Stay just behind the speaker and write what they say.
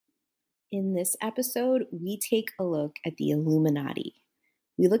In this episode, we take a look at the Illuminati.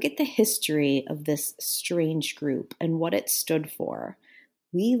 We look at the history of this strange group and what it stood for.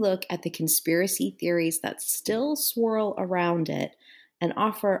 We look at the conspiracy theories that still swirl around it and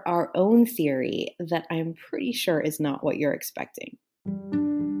offer our own theory that I'm pretty sure is not what you're expecting.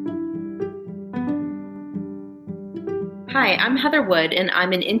 Hi, I'm Heather Wood, and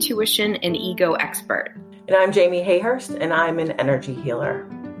I'm an intuition and ego expert. And I'm Jamie Hayhurst, and I'm an energy healer.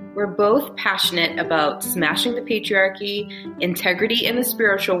 We're both passionate about smashing the patriarchy, integrity in the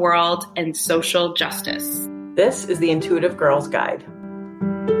spiritual world, and social justice. This is the Intuitive Girl's Guide.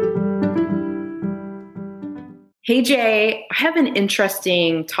 Hey Jay, I have an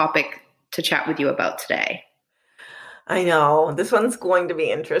interesting topic to chat with you about today. I know, this one's going to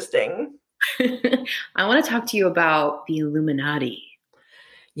be interesting. I want to talk to you about the Illuminati.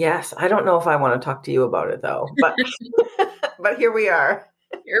 Yes, I don't know if I want to talk to you about it though, but but here we are.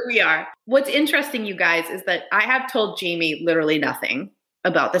 Here we are. What's interesting, you guys, is that I have told Jamie literally nothing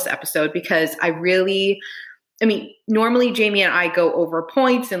about this episode because normally Jamie and I go over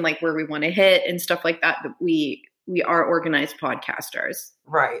points and like where we want to hit and stuff like that, but we are organized podcasters.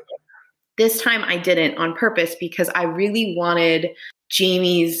 Right. This time I didn't on purpose because I really wanted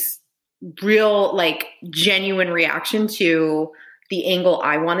Jamie's real, like, genuine reaction to the angle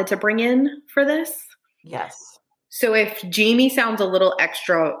I wanted to bring in for this. Yes. So if Jamie sounds a little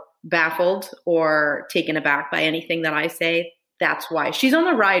extra baffled or taken aback by anything that I say, that's why. She's on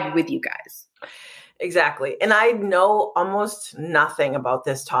the ride with you guys. Exactly. And I know almost nothing about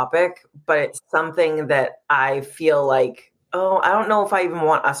this topic, but it's something that I feel like, I don't know if I even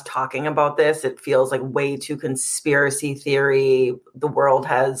want us talking about this. It feels like way too conspiracy theory. The world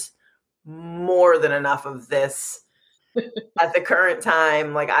has more than enough of this at the current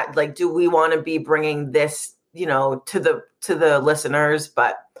time. Do we want to be bringing this, to the listeners?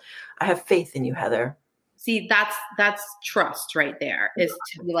 But I have faith in you, Heather. See, that's trust right there, is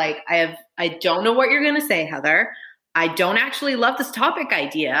to be like, I don't know what you're going to say, Heather. I don't actually love this topic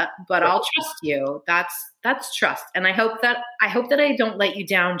idea, but I'll trust you. That's trust. And I hope that I don't let you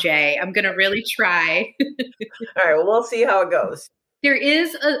down, Jay. I'm going to really try. All right. Well, we'll see how it goes. There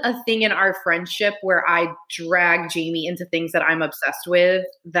is a thing in our friendship where I drag Jamie into things that I'm obsessed with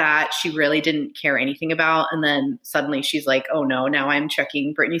that she really didn't care anything about. And then suddenly she's like, oh no, now I'm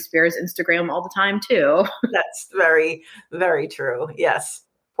checking Britney Spears' Instagram all the time too. That's very, very true. Yes.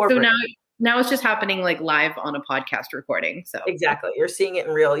 So now it's just happening like live on a podcast recording. So exactly. You're seeing it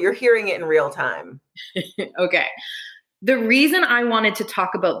you're hearing it in real time. Okay. The reason I wanted to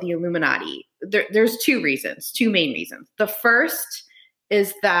talk about the Illuminati, there's two main reasons. The first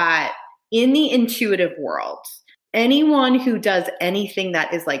is that in the intuitive world, anyone who does anything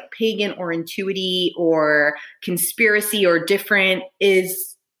that is like pagan or intuity or conspiracy or different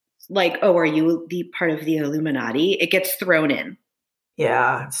is like, oh, are you the part of the Illuminati? It gets thrown in.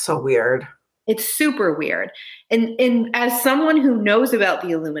 Yeah, it's so weird. It's super weird. And as someone who knows about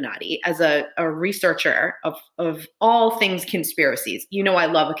the Illuminati, as a researcher of all things conspiracies, I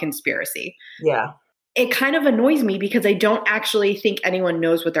love a conspiracy. Yeah. It kind of annoys me because I don't actually think anyone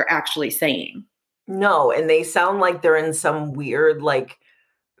knows what they're actually saying. No, and they sound like they're in some weird like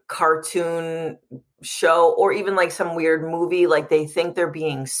cartoon show or even like some weird movie. Like they think they're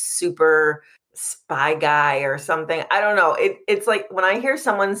being super spy guy or something. I don't know. It's like when I hear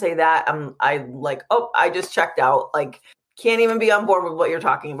someone say that, I'm like, oh, I just checked out. Like, can't even be on board with what you're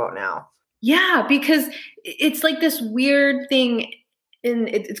talking about now. Yeah, because it's like this weird thing. And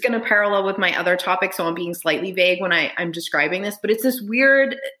it's going to parallel with my other topic, so I'm being slightly vague when I'm describing this, but it's this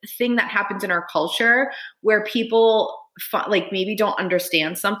weird thing that happens in our culture where people like maybe don't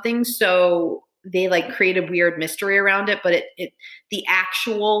understand something, so they like create a weird mystery around it, but the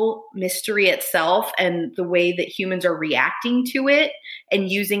actual mystery itself and the way that humans are reacting to it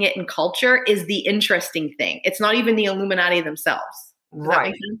and using it in culture is the interesting thing. It's not even the Illuminati themselves. Does that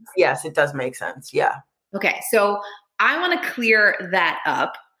make sense? Yes, it does make sense. Yeah. Okay, so I want to clear that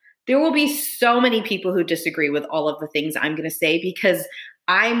up. There will be so many people who disagree with all of the things I'm going to say because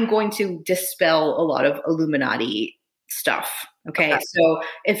I'm going to dispel a lot of Illuminati stuff. Okay. So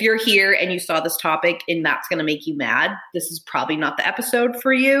if you're here and you saw this topic and that's going to make you mad, this is probably not the episode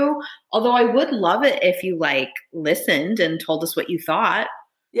for you. Although I would love it if you listened and told us what you thought.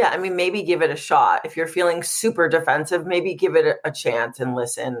 Yeah. I mean, maybe give it a shot. If you're feeling super defensive, maybe give it a chance and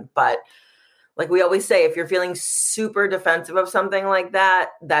listen. But like we always say, if you're feeling super defensive of something like that,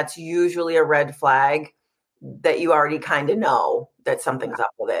 that's usually a red flag that you already kind of know that something's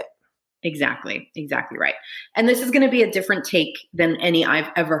up with it. Exactly right. And this is going to be a different take than any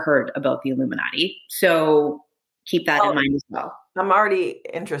I've ever heard about the Illuminati. So keep that in mind as well. I'm already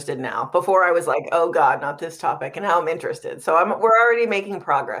interested now. Before I was like, oh God, not this topic. And now I'm interested. So we're already making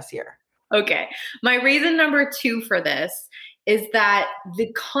progress here. Okay. My reason number 2 for this is that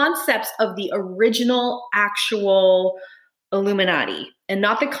the concepts of the original actual Illuminati, and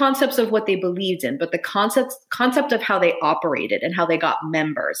not the concepts of what they believed in, but the concept of how they operated and how they got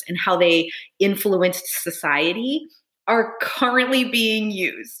members and how they influenced society, are currently being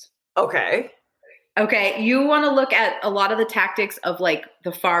used. Okay. You want to look at a lot of the tactics of like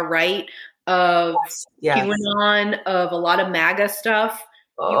the far right, of QAnon, of a lot of MAGA stuff.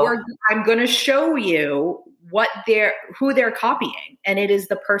 I'm going to show you who they're copying, and it is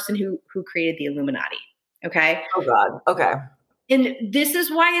the person who created the Illuminati. Okay. Oh God. Okay. And this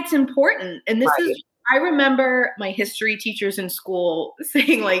is why it's important. And I remember my history teachers in school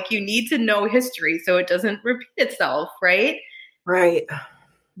saying, like, you need to know history so it doesn't repeat itself, right? Right.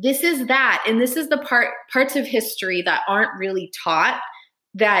 This is that. And this is the parts of history that aren't really taught,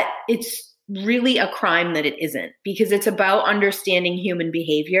 that it's really a crime that it isn't, because it's about understanding human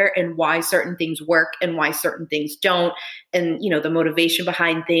behavior and why certain things work and why certain things don't, and the motivation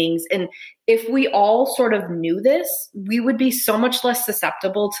behind things. And if we all sort of knew this, we would be so much less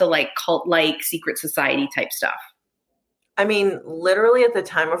susceptible to like cult-like secret society type stuff. I mean, literally at the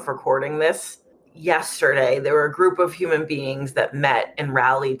time of recording this yesterday, there were a group of human beings that met and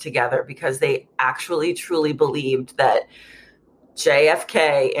rallied together because they actually truly believed that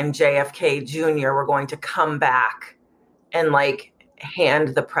JFK and JFK Jr. were going to come back and like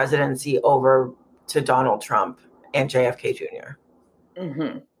hand the presidency over to Donald Trump and JFK Jr.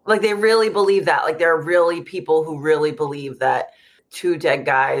 Mm-hmm. Like they really believe that. Like there are really people who really believe that 2 dead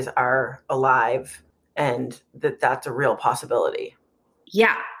guys are alive and that's a real possibility.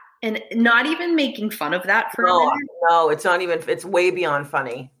 Yeah. And not even making fun of that for a minute. No, it's not even, it's way beyond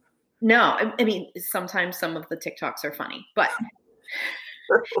funny. No, I mean, sometimes some of the TikToks are funny, but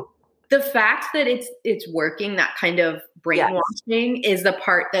the fact that it's working, that kind of brainwashing, is the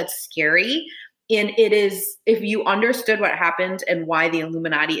part that's scary. And it is, if you understood what happened and why the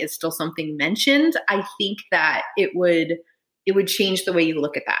Illuminati is still something mentioned, I think that it would change the way you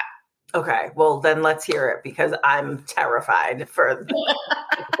look at that. Okay, well then let's hear it, because I'm terrified for the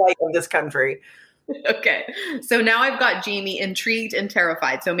plight of this country. Okay, so now I've got Jamie intrigued and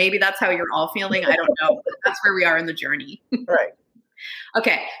terrified. So maybe that's how you're all feeling. I don't know. That's where we are in the journey. Right.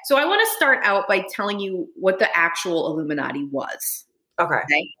 Okay, so I want to start out by telling you what the actual Illuminati was. Okay.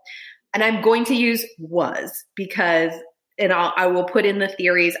 And I'm going to use was because, and I will put in the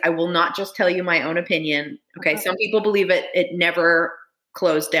theories. I will not just tell you my own opinion. Okay, some people believe it never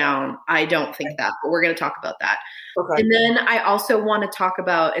closed down. I don't think that, but we're going to talk about that. Okay. And then I also want to talk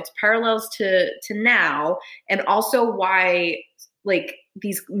about its parallels to now, and also why, like,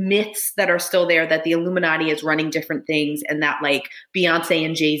 these myths that are still there, that the Illuminati is running different things and that like Beyonce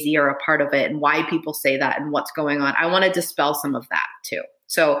and Jay-Z are a part of it, and why people say that and what's going on. I want to dispel some of that too.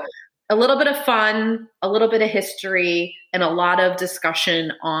 So a little bit of fun, a little bit of history, and a lot of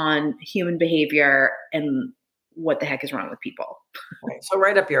discussion on human behavior and what the heck is wrong with people. Right. So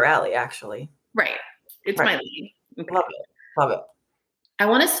right up your alley, actually. Right. It's my lead. Okay. Love it. Love it. I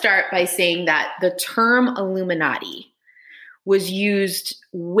want to start by saying that the term Illuminati was used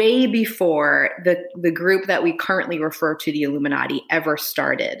way before the group that we currently refer to, the Illuminati, ever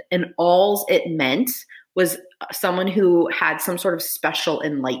started. And all it meant was someone who had some sort of special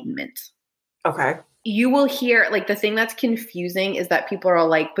enlightenment. Okay. You will hear, like, the thing that's confusing is that people are all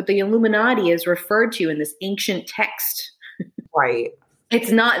like, but the Illuminati is referred to in this ancient text. Right.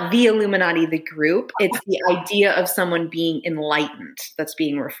 It's not the Illuminati, the group. It's the idea of someone being enlightened that's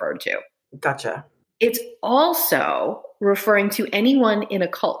being referred to. Gotcha. It's also referring to anyone in a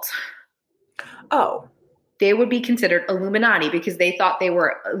cult. Oh. They would be considered Illuminati because they thought they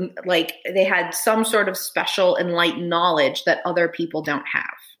were like, they had some sort of special enlightened knowledge that other people don't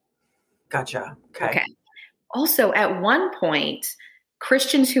have. Gotcha. Okay. Also, at one point,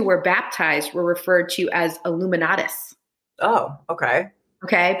 Christians who were baptized were referred to as Illuminatus. Oh, okay.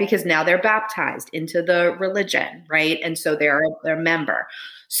 Okay, because now they're baptized into the religion, right? And so they're a member.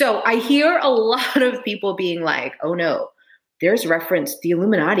 So I hear a lot of people being like, oh no, there's reference, the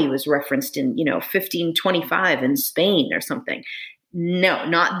Illuminati was referenced in, 1525 in Spain or something. No,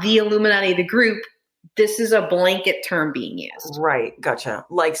 not the Illuminati, the group. This is a blanket term being used. Right, gotcha.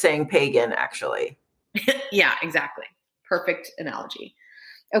 Like saying pagan, actually. Yeah, exactly. Perfect analogy.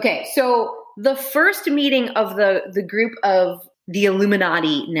 Okay, so the first meeting of the group of the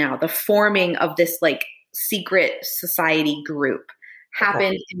Illuminati now, the forming of this like secret society group,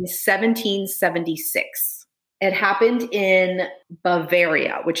 happened in 1776. It happened in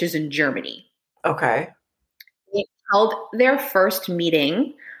Bavaria, which is in Germany. Okay. held their first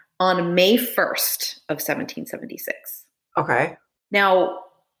meeting on May 1st of 1776. Okay. Now,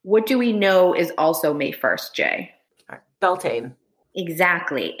 what do we know is also May 1st, Jay? Beltane.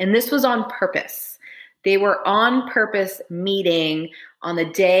 Exactly. And this was on purpose. They were on purpose meeting on the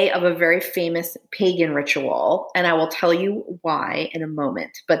day of a very famous pagan ritual. And I will tell you why in a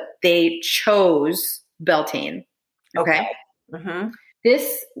moment. But they chose Beltane. Okay. Mm-hmm.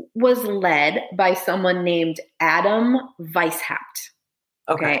 This was led by someone named Adam Weishaupt.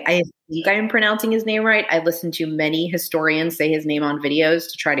 Okay. I think I'm pronouncing his name right. I listened to many historians say his name on videos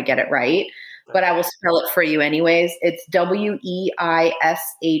to try to get it right, but I will spell it for you anyways. It's Weishaupt.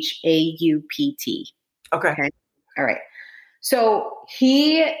 Okay. All right. So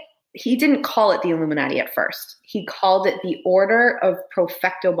he didn't call it the Illuminati at first. He called it the Order of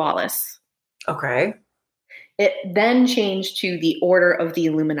Profectobalis. Okay. It then changed to the Order of the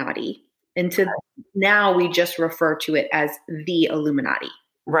Illuminati. And now we just refer to it as the Illuminati.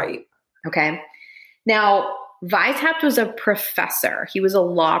 Right. Okay. Now, Weishaupt was a professor. He was a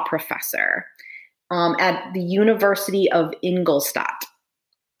law professor at the University of Ingolstadt.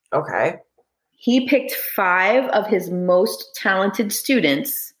 Okay. He picked 5 of his most talented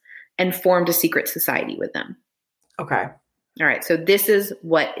students and formed a secret society with them. Okay. All right. So this is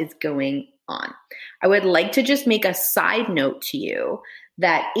what is going on. I would like to just make a side note to you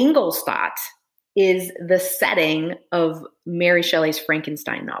that Ingolstadt is the setting of Mary Shelley's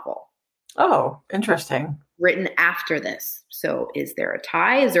Frankenstein novel. Oh, interesting. Written after this. So is there a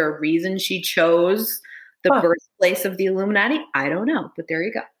tie? Is there a reason she chose the birthplace of the Illuminati? I don't know, but there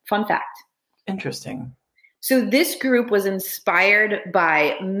you go. Fun fact. Interesting. So this group was inspired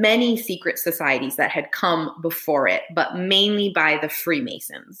by many secret societies that had come before it, but mainly by the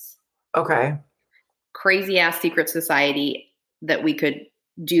Freemasons. Okay. Crazy ass secret society that we could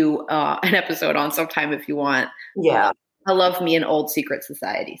do an episode on sometime if you want. Yeah. I love me an old secret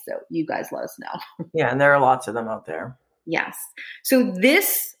society, so you guys let us know. Yeah, and there are lots of them out there. Yes. So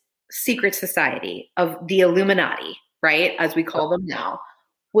this secret society of the Illuminati, right, as we call them now,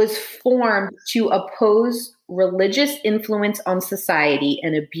 was formed to oppose religious influence on society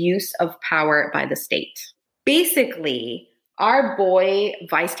and abuse of power by the state. Basically, our boy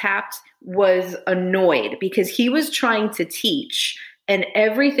Weishaupt was annoyed because he was trying to teach, and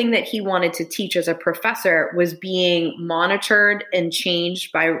everything that he wanted to teach as a professor was being monitored and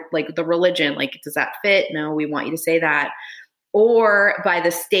changed by like the religion. Like, does that fit? No, we want you to say that. Or by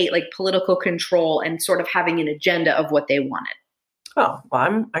the state, like political control and sort of having an agenda of what they wanted. Oh,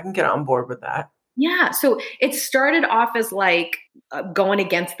 well, I can get on board with that. Yeah. So it started off as like going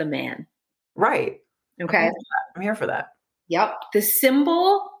against the man. Right. Okay. I'm here for that. Yep. The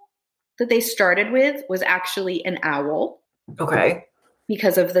symbol that they started with was actually an owl. Okay.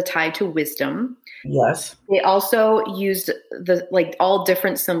 Because of the tie to wisdom. Yes. They also used the like all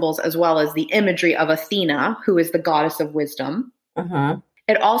different symbols as well as the imagery of Athena, who is the goddess of wisdom. Mm-hmm.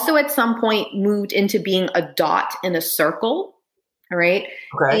 It also at some point moved into being a dot in a circle. All right.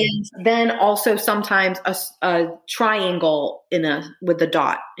 Okay. And then also sometimes a triangle with the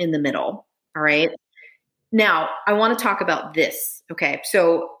dot in the middle. All right. Now I want to talk about this. Okay.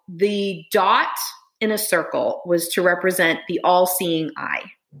 So the dot in a circle was to represent the all-seeing eye.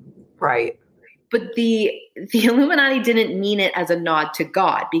 Right. But the Illuminati didn't mean it as a nod to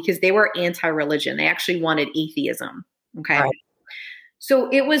God because they were anti-religion. They actually wanted atheism. Okay. Right. So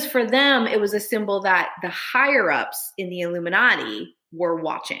it was for them, it was a symbol that the higher ups in the Illuminati were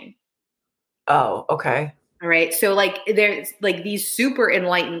watching. Oh, okay. All right. So like there's like these super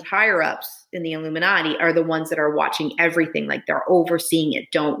enlightened higher ups in the Illuminati are the ones that are watching everything. Like they're overseeing it.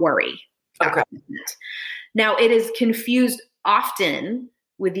 Don't worry. Okay. Now it is confused often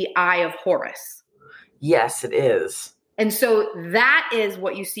with the Eye of Horus. Yes, it is. And so that is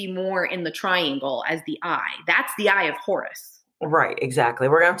what you see more in the triangle as the eye. That's the Eye of Horus. Right, exactly.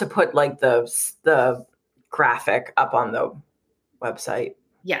 We're going to have to put like the graphic up on the website.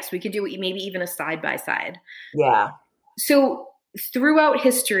 Yes, we could do maybe even a side by side. Yeah. So throughout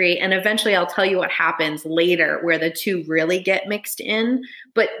history, and eventually I'll tell you what happens later where the two really get mixed in,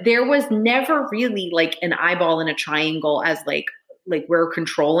 but there was never really like an eyeball in a triangle as like we're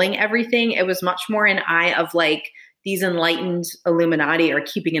controlling everything. It was much more an eye of like these enlightened Illuminati are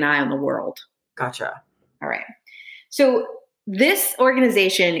keeping an eye on the world. Gotcha. All right. So this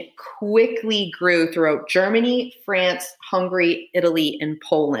organization quickly grew throughout Germany, France, Hungary, Italy, and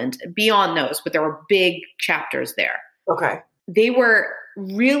Poland. Beyond those, but there were big chapters there. Okay. They were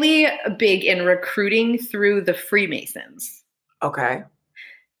really big in recruiting through the Freemasons. Okay.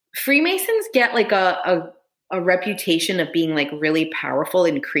 Freemasons get like a a reputation of being like really powerful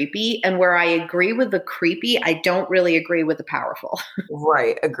and creepy. And where I agree with the creepy, I don't really agree with the powerful.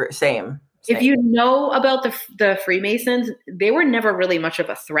 Right. Agree. Same. If you know about the Freemasons, they were never really much of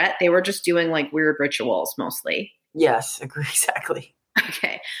a threat. They were just doing like weird rituals mostly. Yes, agree. Exactly.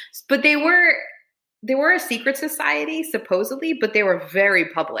 Okay. But they were a secret society supposedly, but they were very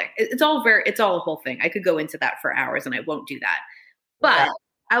public. It's all a whole thing. I could go into that for hours and I won't do that. But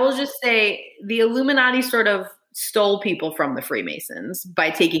I will just say the Illuminati sort of stole people from the Freemasons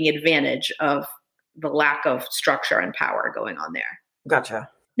by taking advantage of the lack of structure and power going on there. Gotcha.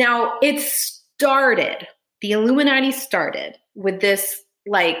 Now, the Illuminati started with this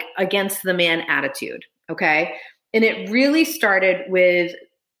like against the man attitude, okay? And it really started with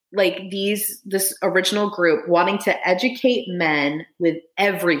like this original group wanting to educate men with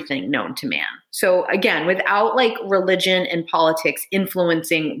everything known to man. So again, without like religion and politics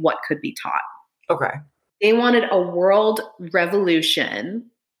influencing what could be taught. Okay. They wanted a world revolution,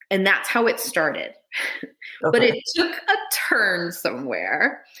 and that's how it started. Okay. But it took a turn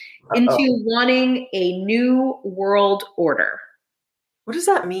somewhere into wanting a new world order. What does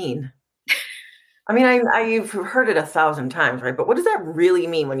that mean? I mean, I've heard it 1,000 times, right? But what does that really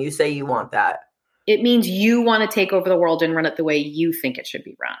mean when you say you want that? It means you want to take over the world and run it the way you think it should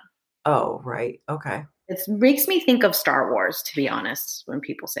be run. Oh, right. Okay. It makes me think of Star Wars, to be honest, when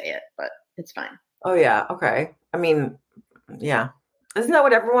people say it, but it's fine. Oh, yeah. Okay. I mean, yeah. Isn't that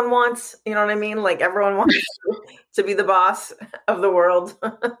what everyone wants? You know what I mean? Like everyone wants to be the boss of the world.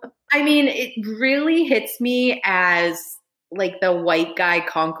 I mean, it really hits me as like the white guy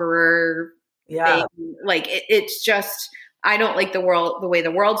conqueror thing. Like it's just, I don't like the way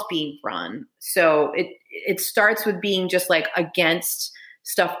the world's being run. So it starts with being just like against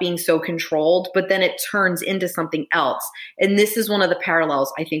stuff being so controlled, but then it turns into something else. And this is one of the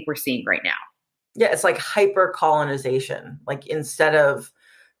parallels I think we're seeing right now. Yeah, it's like hyper colonization. Like instead of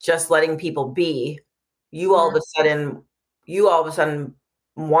just letting people be, you all of a sudden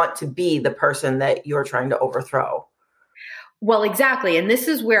want to be the person that you're trying to overthrow. Well, exactly. And this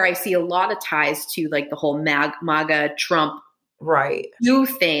is where I see a lot of ties to like the whole MAGA Trump new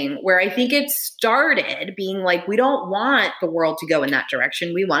thing, where I think it started being like, we don't want the world to go in that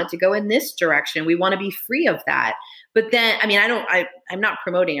direction. We want it to go in this direction. We want to be free of that. But then, I mean, I'm not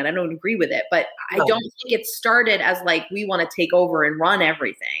promoting it. I don't agree with it, but I don't think it started as like, we want to take over and run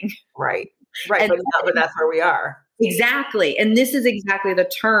everything. Right. But that's where we are. Exactly. And this is exactly the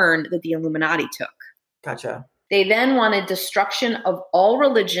turn that the Illuminati took. Gotcha. They then wanted destruction of all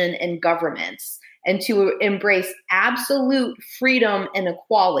religion and governments and to embrace absolute freedom and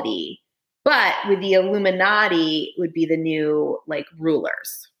equality. But with the Illuminati would be the new like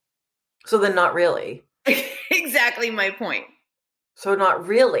rulers. So then not really. Exactly my point. So not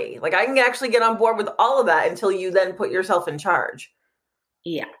really. Like I can actually get on board with all of that until you then put yourself in charge.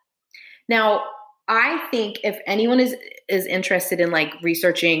 Yeah. Now, I think if anyone is interested in like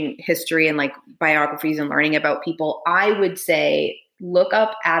researching history and like biographies and learning about people, I would say look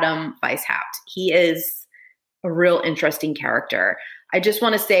up Adam Weishaupt. He is a real interesting character. I just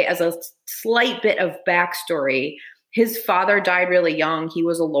want to say as a slight bit of backstory, his father died really young. He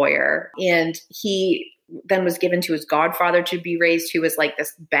was a lawyer, and he then was given to his godfather to be raised, who was like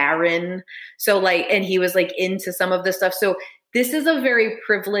this baron. So like, and he was like into some of this stuff. So this is a very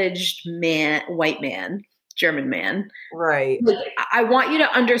privileged man, white man, German man. Right. Like, I want you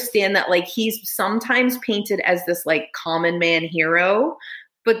to understand that like he's sometimes painted as this like common man hero,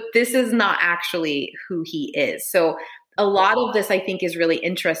 but this is not actually who he is. So a lot of this I think is really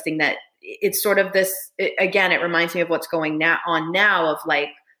interesting, that it's sort of this, again, it reminds me of what's going on now of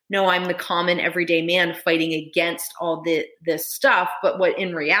like, no, I'm the common everyday man fighting against all this stuff. But what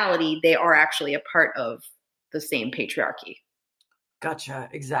in reality, they are actually a part of the same patriarchy. Gotcha.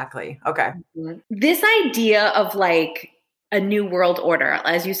 Exactly. Okay. This idea of like a new world order,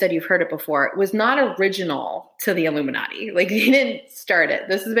 as you said, you've heard it before, was not original to the Illuminati. Like they didn't start it.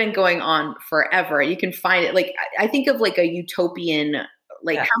 This has been going on forever. You can find it. Like I think of like a utopian,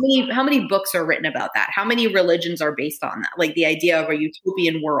 like how many books are written about that? How many religions are based on that? Like the idea of a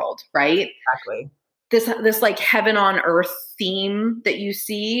utopian world, right? Exactly. This like heaven on earth theme that you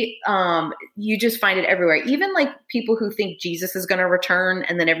see, you just find it everywhere. Even like people who think Jesus is going to return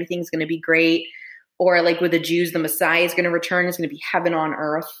and then everything's going to be great. Or like with the Jews, the Messiah is going to return. It's going to be heaven on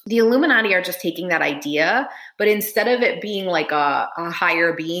earth. The Illuminati are just taking that idea, but instead of it being like a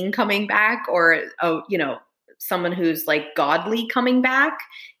higher being coming back, or someone who's like godly coming back,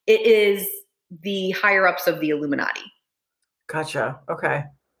 it is the higher ups of the Illuminati. Gotcha. Okay.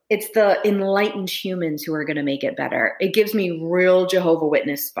 It's the enlightened humans who are going to make it better. It gives me real Jehovah's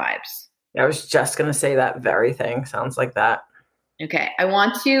Witness vibes. I was just going to say that very thing. Sounds like that. Okay. I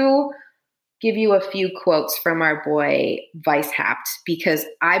want to give you a few quotes from our boy Weishaupt because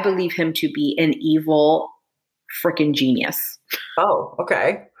I believe him to be an evil freaking genius. Oh,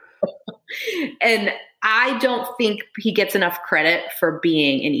 okay. And I don't think he gets enough credit for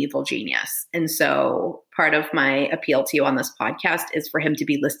being an evil genius. And so part of my appeal to you on this podcast is for him to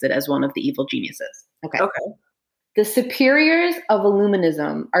be listed as one of the evil geniuses. Okay. The superiors of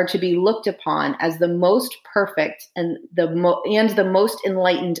Illuminism are to be looked upon as the most perfect and the most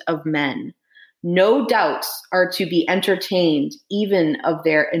enlightened of men. No doubts are to be entertained even of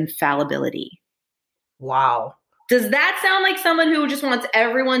their infallibility. Wow. Does that sound like someone who just wants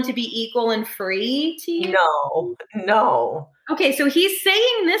everyone to be equal and free to you? No. Okay, so he's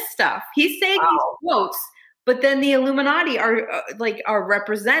saying this stuff. He's saying these quotes, but then the Illuminati are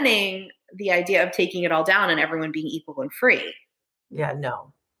representing the idea of taking it all down and everyone being equal and free. Yeah,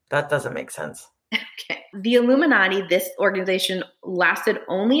 no. That doesn't make sense. Okay. The Illuminati, this organization, lasted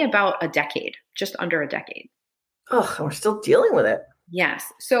only about a decade, just under a decade. Ugh, we're still dealing with it. Yes.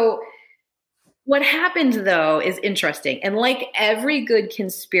 So what happened, though, is interesting. And like every good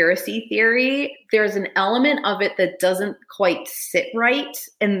conspiracy theory, there's an element of it that doesn't quite sit right.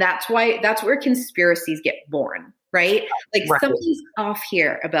 And that's where conspiracies get born, right? Like something's off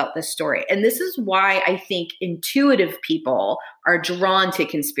here about this story. And this is why I think intuitive people are drawn to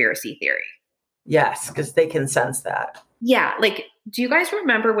conspiracy theory. Yes, because they can sense that. Yeah. Like, do you guys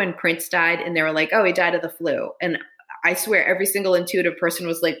remember when Prince died and they were like, oh, he died of the flu? And I swear every single intuitive person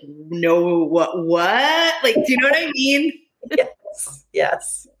was like, no, what? Like, do you know what I mean?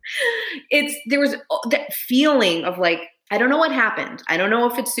 Yes. There was that feeling of like, I don't know what happened. I don't know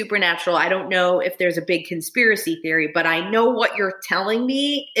if it's supernatural. I don't know if there's a big conspiracy theory, but I know what you're telling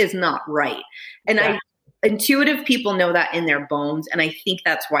me is not right. And intuitive people know that in their bones. And I think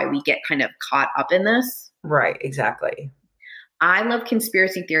that's why we get kind of caught up in this. Right, exactly. I love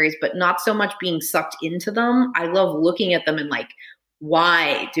conspiracy theories, but not so much being sucked into them. I love looking at them and like,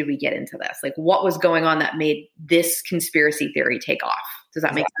 why did we get into this? Like, what was going on that made this conspiracy theory take off? Does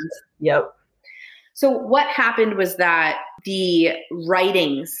that make sense? Yep. So what happened was that the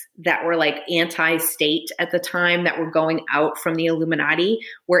writings that were like anti-state at the time that were going out from the Illuminati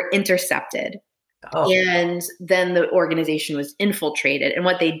were intercepted. Oh. And then the organization was infiltrated. And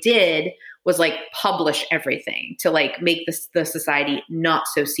what they did was like publish everything to like make the society not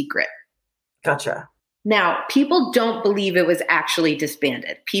so secret. Gotcha. Now, people don't believe it was actually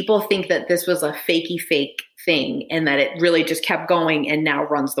disbanded. People think that this was a fakey fake thing and that it really just kept going and now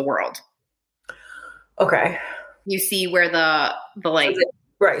runs the world. Okay. You see where the like...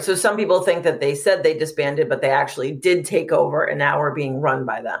 Right. So some people think that they said they disbanded, but they actually did take over and now are being run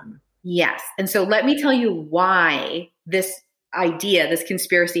by them. Yes. And so let me tell you why this idea, this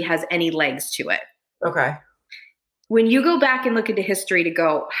conspiracy has any legs to it. Okay. When you go back and look into history to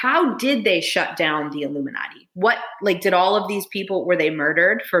go, how did they shut down the Illuminati? What, like, did all of these people, were they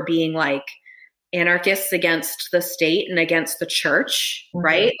murdered for being like anarchists against the state and against the church,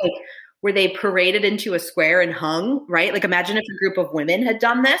 right? Like, were they paraded into a square and hung, right? Like, imagine if a group of women had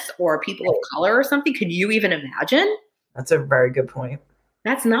done this or people of color or something. Could you even imagine? That's a very good point.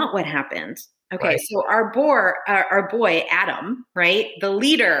 That's not what happened. Okay, so our boy, Adam, right, the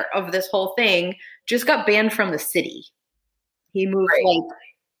leader of this whole thing, just got banned from the city. He moved like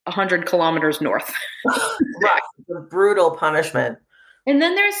 100 kilometers north. Right, it's a brutal punishment. And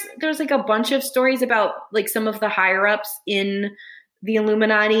then there's like a bunch of stories about like some of the higher ups in the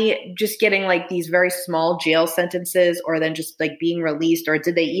Illuminati just getting like these very small jail sentences or then just like being released, or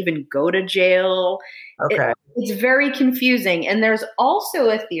did they even go to jail? Okay. It's very confusing. And there's also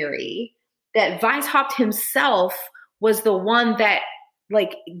a theory that Weishaupt himself was the one that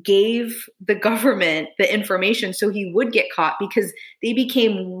like gave the government the information so he would get caught, because they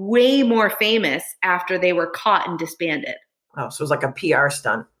became way more famous after they were caught and disbanded. Oh, so it was like a PR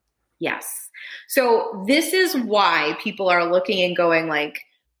stunt. Yes. So this is why people are looking and going like,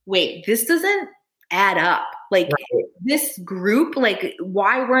 wait, this doesn't add up. Like this group, like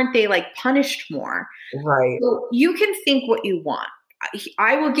why weren't they like punished more? Right. So you can think what you want.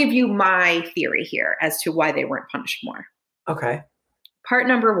 I will give you my theory here as to why they weren't punished more. Okay. Part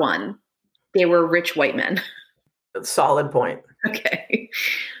number one, they were rich white men. Solid point. Okay.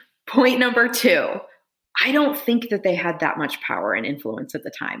 Point number two, I don't think that they had that much power and influence at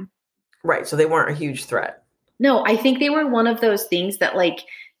the time. Right. So they weren't a huge threat. No, I think they were one of those things that like,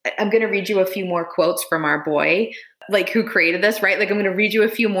 I'm going to read you a few more quotes from our boy, like who created this, right? Like I'm going to read you a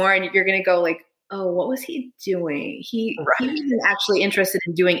few more and you're going to go like, oh, what was he doing? He wasn't actually interested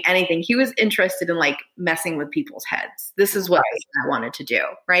in doing anything. He was interested in like messing with people's heads. This is what I wanted to do,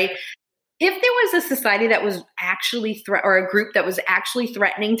 right? if there was a society that was actually or a group that was actually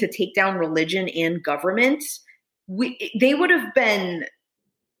threatening to take down religion and government, they would have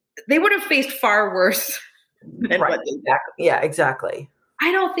faced far worse than right. what they did. Exactly. Yeah, exactly.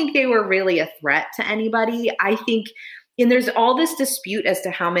 I don't think they were really a threat to anybody. I think, and there's all this dispute as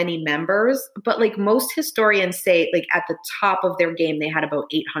to how many members, but like most historians say, like at the top of their game, they had about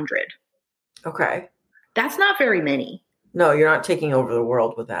 800. Okay. That's not very many. No, you're not taking over the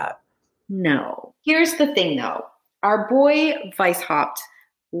world with that. No. Here's the thing, though. Our boy Weishaupt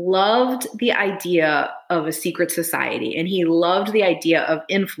loved the idea of a secret society, and he loved the idea of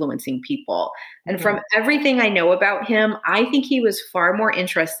influencing people. And from everything I know about him, I think he was far more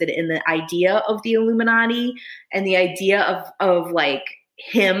interested in the idea of the Illuminati, and the idea of like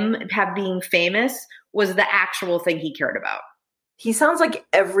him being famous was the actual thing he cared about. He sounds like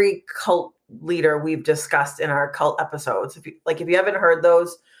every cult leader we've discussed in our cult episodes. If you haven't heard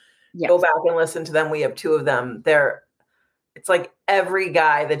those, yes, go back and listen to them. We have 2 of them. It's like every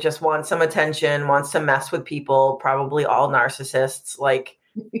guy that just wants some attention, wants to mess with people, probably all narcissists, like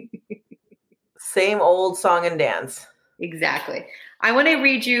same old song and dance. Exactly. I want to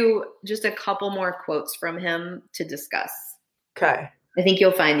read you just a couple more quotes from him to discuss. Okay. I think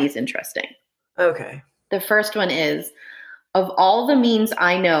you'll find these interesting. Okay. The first one is, of all the means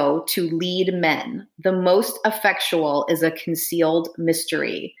I know to lead men, the most effectual is a concealed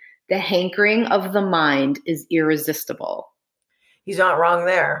mystery. The hankering of the mind is irresistible. He's not wrong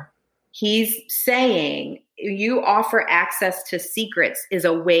there. He's saying you offer access to secrets is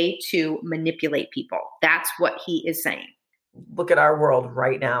a way to manipulate people. That's what he is saying. Look at our world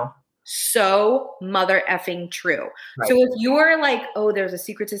right now. So mother effing true. Right. So if you're like, oh, there's a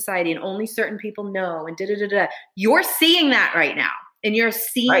secret society and only certain people know and you're seeing that right now. And you're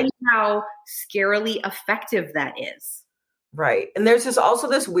seeing how scarily effective that is. Right. And there's also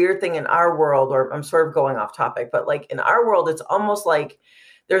this weird thing in our world, or I'm sort of going off topic, but like in our world, it's almost like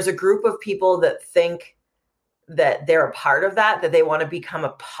there's a group of people that think that they're a part of that they want to become a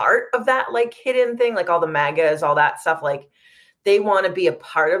part of that, like hidden thing, like all the MAGAs, all that stuff. Like they want to be a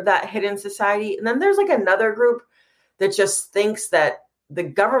part of that hidden society. And then there's like another group that just thinks that the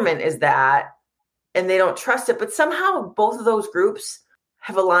government is that and they don't trust it. But somehow both of those groups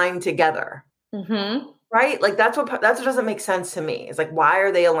have aligned together. Mm-hmm. Right? Like that's what doesn't make sense to me. It's like, why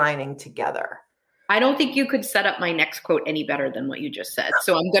are they aligning together? I don't think you could set up my next quote any better than what you just said.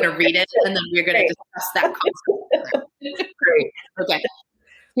 So I'm going to read it and then we're going to discuss that concept. Great. Okay.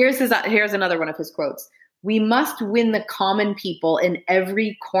 Here's another one of his quotes. We must win the common people in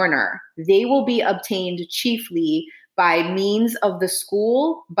every corner. They will be obtained chiefly by means of the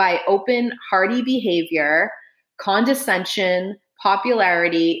school, by open, hearty behavior, condescension,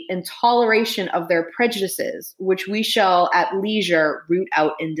 popularity, and toleration of their prejudices, which we shall at leisure root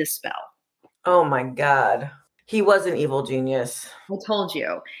out and dispel. Oh my God. He was an evil genius. I told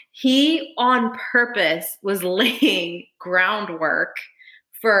you. He on purpose was laying groundwork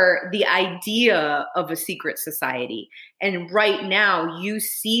for the idea of a secret society. And right now you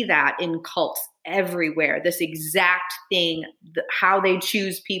see that in cults everywhere. This exact thing, how they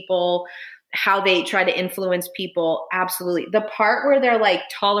choose people, how they try to influence people. Absolutely. The part where they're like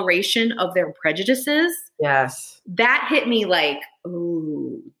toleration of their prejudices. Yes. That hit me like,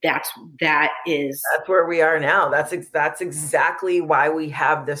 ooh, that's where we are now. That's exactly why we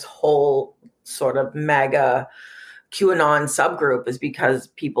have this whole sort of mega QAnon subgroup, is because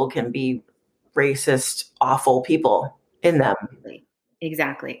people can be racist, awful people in them.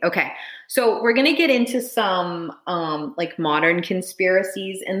 Exactly. Okay. So we're going to get into some like modern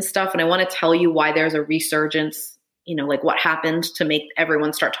conspiracies and stuff. And I want to tell you why there's a resurgence, like what happened to make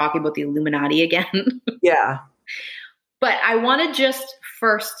everyone start talking about the Illuminati again. Yeah. But I want to just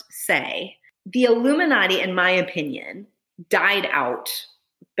first say the Illuminati, in my opinion, died out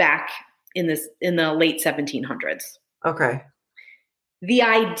back in the late 1700s. Okay. The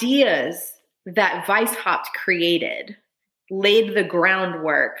ideas that Weishaupt created laid the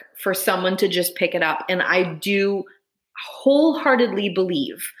groundwork for someone to just pick it up. And I do wholeheartedly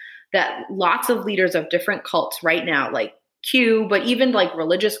believe that lots of leaders of different cults right now, like Q, but even like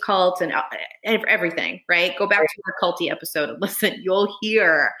religious cults and everything, right? Go back to our culty episode and listen, you'll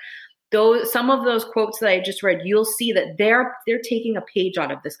hear some of those quotes that I just read. You'll see that they're taking a page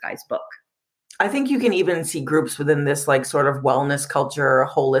out of this guy's book. I think you can even see groups within this like sort of wellness culture,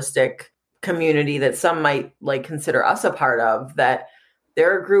 holistic community that some might like consider us a part of, that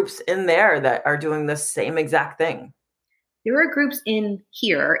there are groups in there that are doing the same exact thing. There are groups in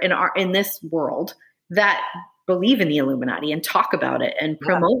here in this world that believe in the Illuminati and talk about it and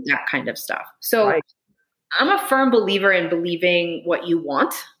promote that kind of stuff. So I'm a firm believer in believing what you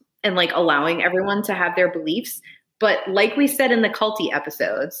want and like allowing everyone to have their beliefs. But like we said in the culty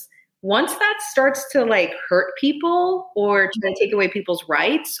episodes, once that starts to like hurt people or to take away people's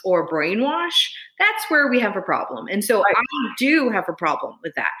rights or brainwash, that's where we have a problem. And so I do have a problem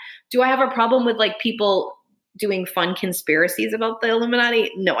with that. Do I have a problem with like people doing fun conspiracies about the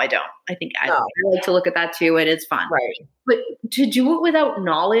Illuminati? No, I don't. I think I like to look at that too, and it's fun. Right. But to do it without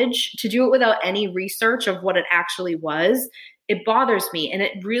knowledge, to do it without any research of what it actually was, it bothers me. And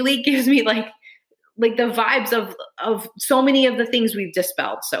it really gives me like the vibes of so many of the things we've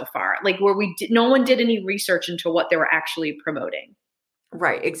dispelled so far, like where no one did any research into what they were actually promoting.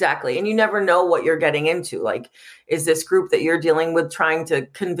 Right, exactly. And you never know what you're getting into. Like, is this group that you're dealing with trying to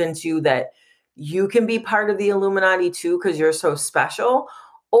convince you that you can be part of the Illuminati too because you're so special?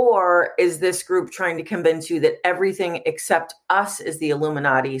 Or is this group trying to convince you that everything except us is the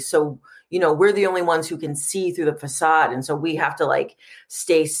Illuminati? So, we're the only ones who can see through the facade. And so we have to like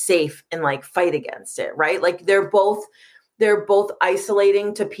stay safe and like fight against it, right? Like they're both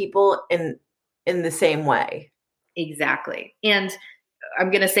isolating to people in the same way. Exactly. And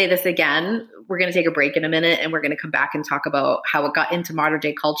I'm going to say this again. We're going to take a break in a minute and we're going to come back and talk about how it got into modern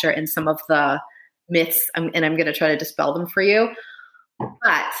day culture and some of the myths. And I'm going to try to dispel them for you.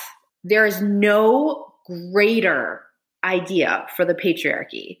 But there is no greater idea for the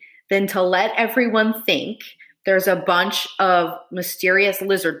patriarchy than to let everyone think there's a bunch of mysterious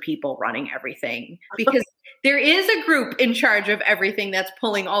lizard people running everything, because there is a group in charge of everything that's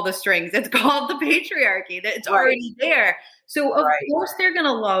pulling all the strings. It's called the patriarchy. It's already there. So of course they're going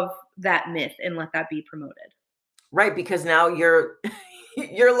to love that myth and let that be promoted. Right. Because now you're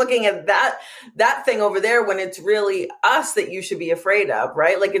looking at that thing over there when it's really us that you should be afraid of,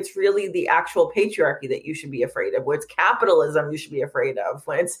 right? Like it's really the actual patriarchy that you should be afraid of. When it's capitalism, you should be afraid of.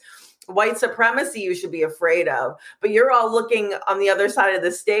 When it's white supremacy, you should be afraid of. But you're all looking on the other side of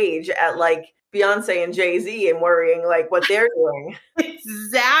the stage at like Beyonce and Jay-Z and worrying like what they're doing.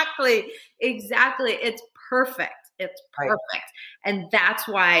 Exactly. It's perfect. It's perfect. Right. And that's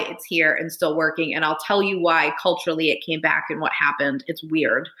why it's here and still working. And I'll tell you why culturally it came back and what happened. It's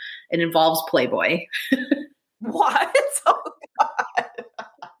weird. It involves Playboy. What? Oh, God.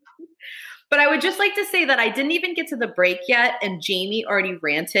 But I would just like to say that I didn't even get to the break yet. And Jamie already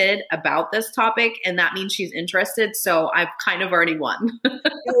ranted about this topic. And that means she's interested. So I've kind of already won. You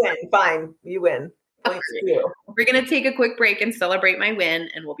win. Fine. You win. Thanks to you. We're going to take a quick break and celebrate my win.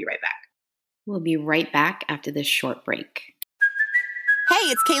 And we'll be right back. We'll be right back after this short break. Hey,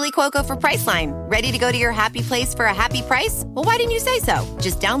 it's Kaylee Cuoco for Priceline. Ready to go to your happy place for a happy price? Well, why didn't you say so?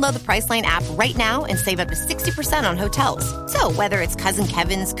 Just download the Priceline app right now and save up to 60% on hotels. So whether it's Cousin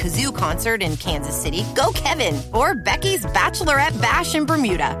Kevin's Kazoo Concert in Kansas City, go Kevin, or Becky's Bachelorette Bash in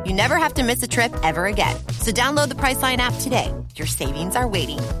Bermuda, you never have to miss a trip ever again. So download the Priceline app today. Your savings are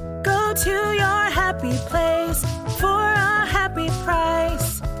waiting. Go to your happy place for a happy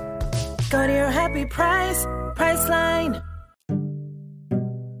price. Go to your happy price, Priceline.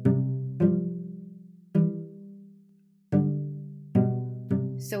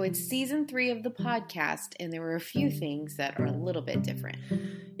 So it's season 3 of the podcast, and there were a few things that are a little bit different.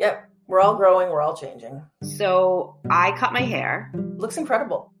 Yep. We're all growing. We're all changing. So I cut my hair. Looks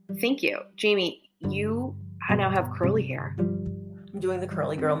incredible. Thank you. Jamie, you now have curly hair. I'm doing the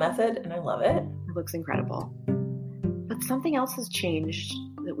curly girl method, and I love it. It looks incredible. But something else has changed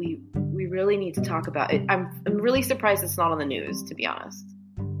that we really need to talk about. I'm really surprised it's not on the news, to be honest.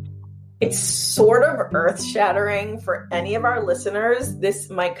 It's sort of earth-shattering for any of our listeners. This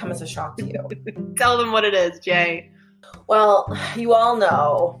might come as a shock to you. Tell them what it is, Jay. Well, you all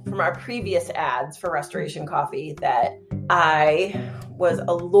know from our previous ads for Restoration Coffee that I was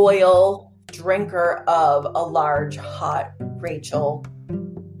a loyal drinker of a large, hot Rachel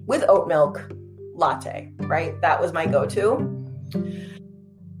with oat milk latte, right? That was my go-to.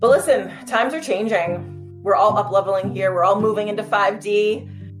 But listen, times are changing. We're all up-leveling here. We're all moving into 5D.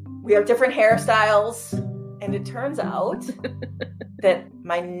 We have different hairstyles. And it turns out that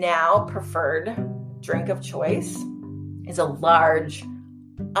my now preferred drink of choice is a large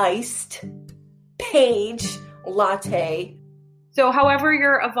iced Page latte. So however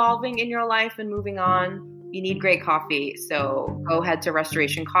you're evolving in your life and moving on, you need great coffee. So go ahead to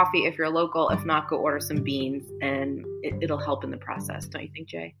Restoration Coffee if you're local. If not, go order some beans and it'll help in the process. Don't you think,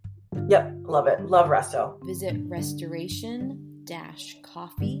 Jay? Yep. Love it. Love Resto. Visit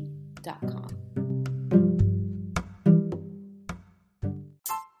restoration-coffee.com.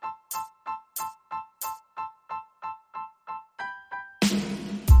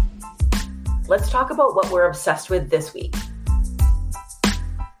 Let's talk about what we're obsessed with this week.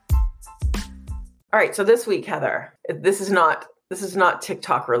 All right, so this week, Heather, this is not This is not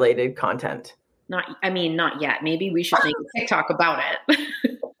TikTok related content. Not yet. Maybe we should make a TikTok about it.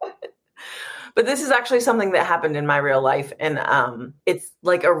 But this is actually something that happened in my real life. And it's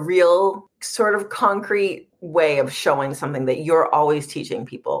like a real sort of concrete way of showing something that you're always teaching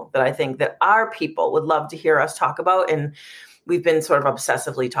people that I think that our people would love to hear us talk about. And we've been sort of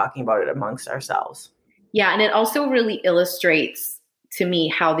obsessively talking about it amongst ourselves. Yeah. And it also really illustrates to me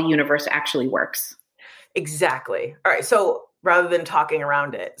how the universe actually works. Exactly. All right. So rather than talking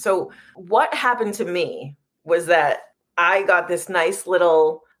around it. So what happened to me was that I got this nice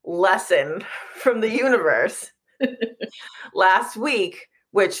little lesson from the universe last week,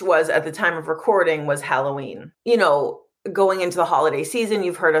 which was at the time of recording was Halloween. You know, going into the holiday season,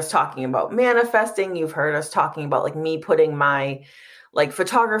 you've heard us talking about manifesting. You've heard us talking about like me putting my like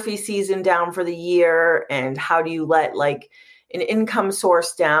photography season down for the year and how do you let like an income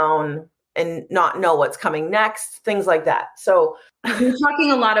source down and not know what's coming next, things like that. So we're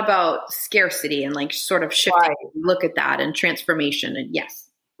talking a lot about scarcity and like sort of shifting, right. Look at that and transformation. And yes.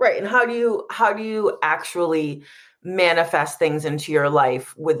 Right. And how do you actually manifest things into your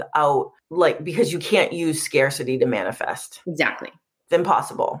life without like, because you can't use scarcity to manifest. Exactly. It's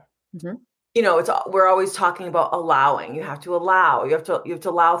impossible. Mm-hmm. You know, we're always talking about allowing. You have to allow. You have to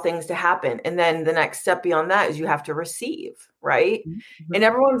allow things to happen. And then the next step beyond that is you have to receive, right? Mm-hmm. And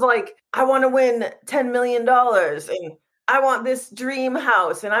everyone's like, I want to win $10 million and I want this dream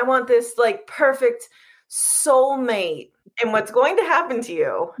house and I want this like perfect soulmate. And what's going to happen to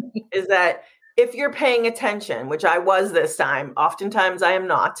you is that if you're paying attention, which I was this time, oftentimes I am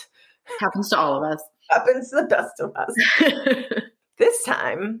not. Happens to all of us. Happens to the best of us. This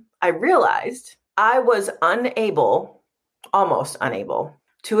time, I realized I was almost unable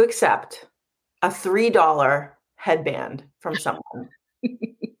to accept a $3 headband from someone.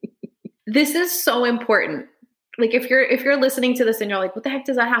 This is so important. Like if you're listening to this and you're like, what the heck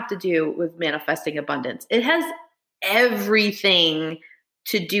does that have to do with manifesting abundance? It has everything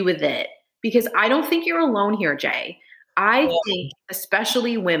to do with it because I don't think you're alone here, Jay. I think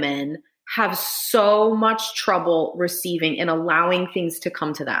especially women have so much trouble receiving and allowing things to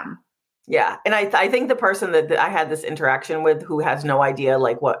come to them. Yeah. And I think the person that I had this interaction with who has no idea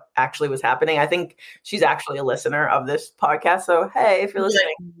like what actually was happening, I think she's actually a listener of this podcast. So, hey, if you're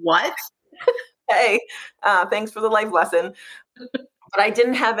listening. What? Hey, thanks for the life lesson. But I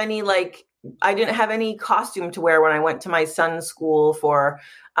didn't have any costume to wear when I went to my son's school for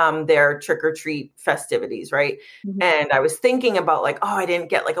their trick-or-treat festivities, right? Mm-hmm. And I was thinking about like, oh, I didn't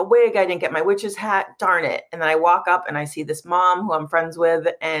get like a wig. I didn't get my witch's hat. Darn it. And then I walk up and I see this mom who I'm friends with.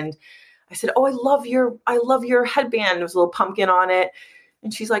 And I said, oh, I love your headband. There was a little pumpkin on it.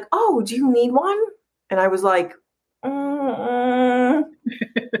 And she's like, oh, do you need one? And I was like,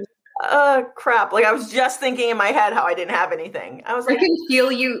 crap. Like I was just thinking in my head how I didn't have anything. I was like, I can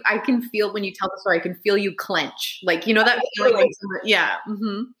feel you. I can feel when you tell the story, I can feel you clench. Like, you know, that feeling. Like, yeah.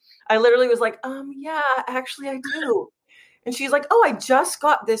 Mm-hmm. I literally was like, yeah, actually I do. And she's like, oh, I just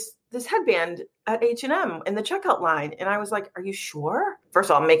got this headband at H&M in the checkout line. And I was like, are you sure?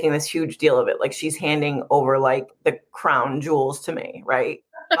 First of all, I'm making this huge deal of it. Like she's handing over like the crown jewels to me. Right.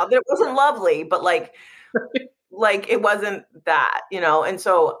 It wasn't lovely, but like it wasn't that, you know? And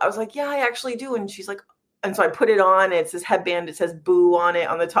so I was like, yeah, I actually do. And she's like, and so I put it on. It's this headband. It says boo on it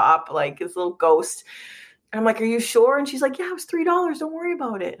on the top, like this little ghost. And I'm like, are you sure? And she's like, yeah, it was $3. Don't worry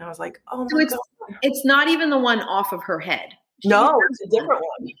about it. And I was like, oh my God. It's not even the one off of her head. No, it's a different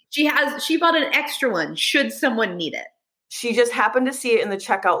one. She bought an extra one should someone need it. She just happened to see it in the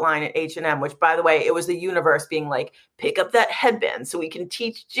checkout line at H&M, which by the way, it was the universe being like, pick up that headband so we can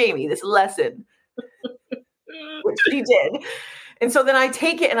teach Jamie this lesson. Which she did. And so then I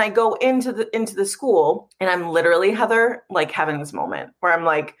take it and I go into the school and I'm literally, Heather, like having this moment where I'm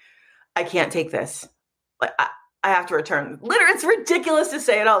like, I can't take this. Like I have to return. Literally, it's ridiculous to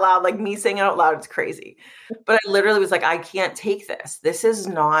say it out loud. Like me saying it out loud, it's crazy. But I literally was like, I can't take this. This is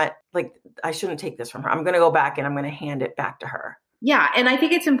not like, I shouldn't take this from her. I'm going to go back and I'm going to hand it back to her. Yeah. And I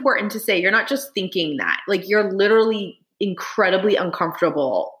think it's important to say, you're not just thinking that, like you're literally incredibly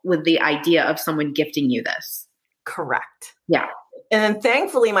uncomfortable with the idea of someone gifting you this. Correct. Yeah. And then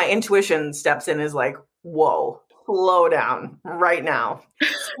thankfully my intuition steps in is like, whoa, slow down right now.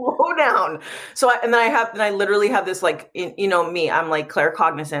 Slow down. So I literally have this like, you know, me, I'm like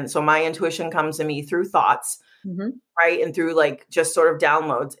claircognizant. So my intuition comes to me through thoughts, mm-hmm. right? And through like just sort of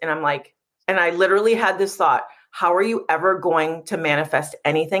downloads. And I'm like, and I literally had this thought, how are you ever going to manifest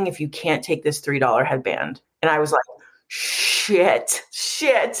anything if you can't take this $3 headband? And I was like, shit.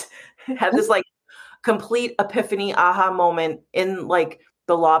 Had this like complete epiphany aha moment in like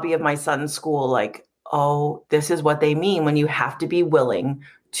the lobby of my son's school. Like, oh, this is what they mean when you have to be willing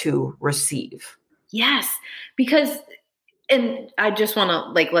to receive. Yes, because, and I just want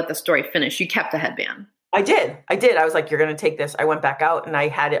to like let the story finish. You kept the headband. I did. I was like, you're going to take this. I went back out and I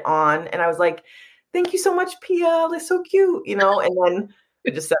had it on and I was like, thank you so much, Pia. That's so cute, you know? And then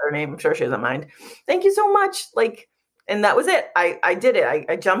I just said her name. I'm sure she doesn't mind. Thank you so much. Like, and that was it. I did it.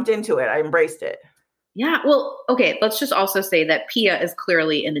 I jumped into it. I embraced it. Yeah. Well, okay. Let's just also say that Pia is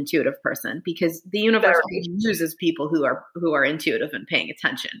clearly an intuitive person because the universe uses people who are intuitive and paying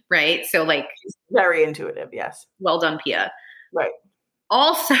attention. Right. So like, she's very intuitive. Yes. Well done, Pia. Right.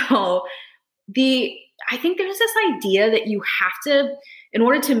 Also, I think there's this idea that you have to, in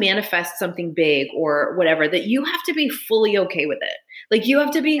order to manifest something big or whatever, that you have to be fully okay with it. Like you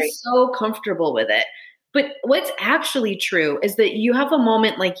have to be so comfortable with it. But what's actually true is that you have a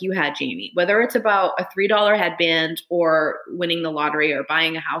moment like you had, Jamie, whether it's about a $3 headband or winning the lottery or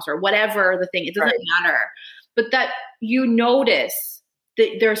buying a house or whatever the thing, it doesn't matter. But that you notice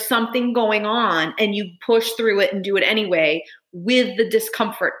that there's something going on and you push through it and do it anyway with the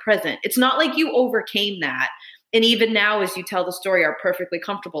discomfort present. It's not like you overcame that. And even now, as you tell the story, are perfectly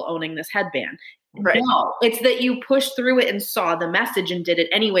comfortable owning this headband. Right. No, it's that you pushed through it and saw the message and did it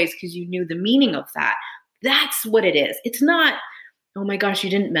anyways because you knew the meaning of that. That's what it is. It's not, oh my gosh,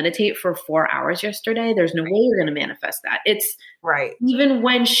 you didn't meditate for 4 hours yesterday. There's no way you're going to manifest that. It's even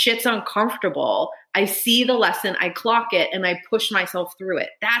when shit's uncomfortable, I see the lesson, I clock it, and I push myself through it.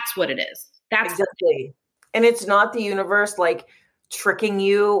 That's what it is. That's exactly. And it's not the universe like tricking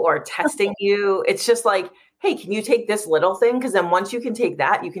you or testing you. It's just like, hey, can you take this little thing? Because then once you can take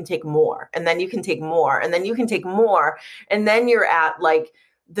that, you can take more. And then you can take more. And then you can take more. And then you're at like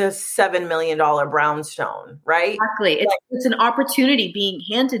the $7 million brownstone, right? Exactly. It's an opportunity being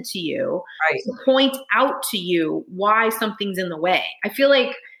handed to you to point out to you why something's in the way. I feel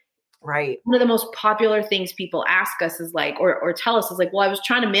like one of the most popular things people ask us is like, or tell us is like, well, I was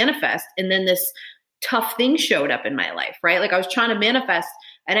trying to manifest and then this tough thing showed up in my life, right? Like I was trying to manifest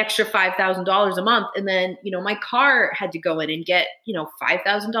an extra $5,000 a month. And then, my car had to go in and get,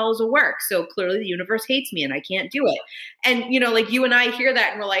 $5,000 of work. So clearly the universe hates me and I can't do it. And, like you and I hear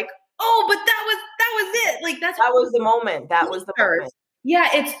that and we're like, oh, but that was it. Like that was the moment. That was the moment. Yeah.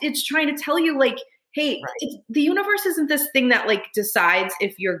 It's trying to tell you like, hey, the universe isn't this thing that like decides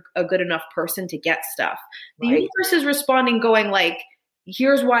if you're a good enough person to get stuff. The universe is responding going like,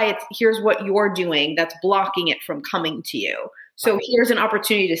 here's what you're doing that's blocking it from coming to you. So here's an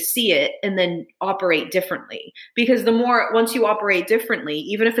opportunity to see it and then operate differently. Because once you operate differently,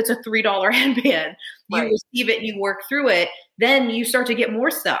 even if it's a $3 headband, you receive it and you work through it, then you start to get more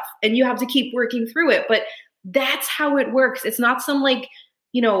stuff and you have to keep working through it. But that's how it works. It's not some like,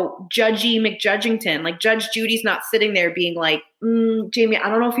 judgy McJudgington. Like Judge Judy's not sitting there being like, Jamie, I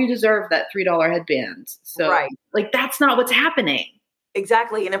don't know if you deserve that $3 headband. So like, that's not what's happening.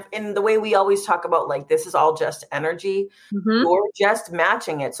 Exactly. And in the way we always talk about like, this is all just energy, you're just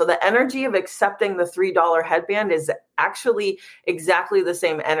matching it. So the energy of accepting the $3 headband is actually exactly the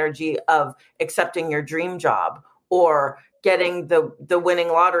same energy of accepting your dream job or getting the winning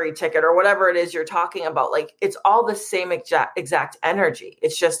lottery ticket or whatever it is you're talking about. Like it's all the same exact energy.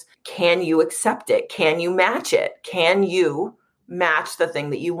 It's just, can you accept it? Can you match it? Can you match the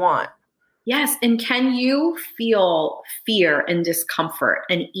thing that you want? Yes. And can you feel fear and discomfort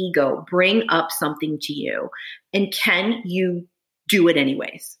and ego bring up something to you? And can you do it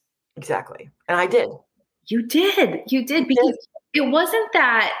anyways? Exactly. And I did. You did because it wasn't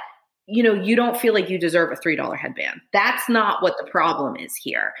that, you don't feel like you deserve a $3 headband. That's not what the problem is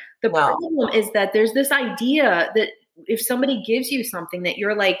here. The problem is that there's this idea that if somebody gives you something that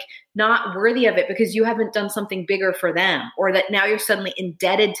you're like not worthy of it because you haven't done something bigger for them, or that now you're suddenly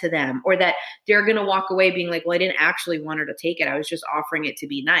indebted to them, or that they're going to walk away being like, well, I didn't actually want her to take it. I was just offering it to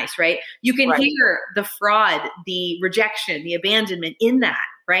be nice. Right. You can hear the fraud, the rejection, the abandonment in that.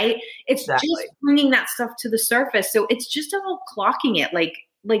 Right. It's just bringing that stuff to the surface. So it's just about clocking it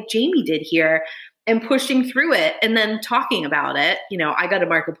like Jamie did here and pushing through it and then talking about it. I got a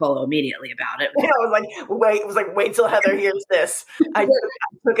Marco Polo immediately about it. I was like, wait till Heather hears this. I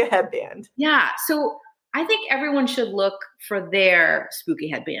took a headband. Yeah. So I think everyone should look for their spooky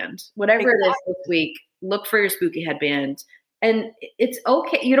headband, whatever it is this week, look for your spooky headband. And it's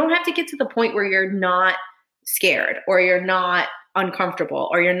okay. You don't have to get to the point where you're not scared or you're not uncomfortable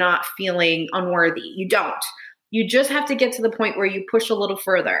or you're not feeling unworthy. You don't. You just have to get to the point where you push a little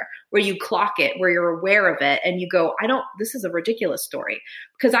further, where you clock it, where you're aware of it, and you go, this is a ridiculous story.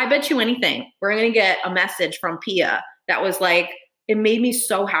 Because I bet you anything, we're going to get a message from Pia that was like, it made me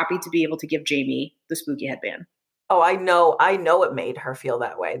so happy to be able to give Jamie the spooky headband. Oh, I know it made her feel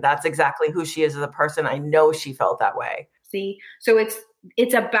that way. That's exactly who she is as a person. I know she felt that way. See? So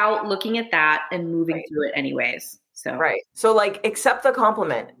it's about looking at that and moving through it anyways. So right. So like accept the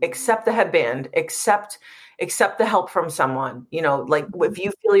compliment, accept the headband, accept the help from someone. You know, like if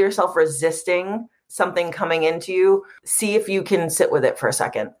you feel yourself resisting something coming into you, see if you can sit with it for a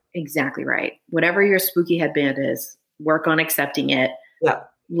second. Exactly right. Whatever your spooky headband is, work on accepting it. Yeah.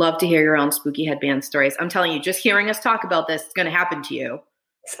 Love to hear your own spooky headband stories. I'm telling you, just hearing us talk about this is going to happen to you.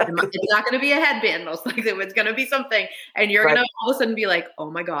 Exactly. It's not going to be a headband, most likely. It's going to be something. And you're going to all of a sudden be like, oh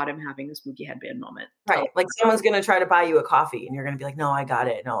my God, I'm having a spooky headband moment. Right. Like someone's going to try to buy you a coffee and you're going to be like, no, I got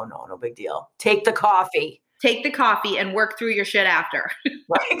it. No big deal. Take the coffee. Take the coffee and work through your shit after.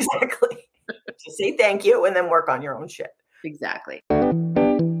 Right, exactly. Just say thank you and then work on your own shit. Exactly.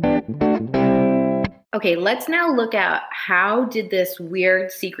 Okay, let's now look at how did this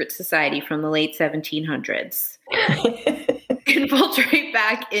weird secret society from the late 1700s infiltrate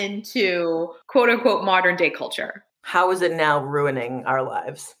back into quote unquote modern day culture. How is it now ruining our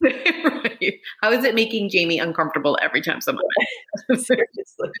lives? Right. How is it making Jamie uncomfortable every time someone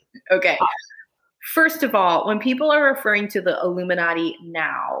Seriously. Okay. First of all, when people are referring to the Illuminati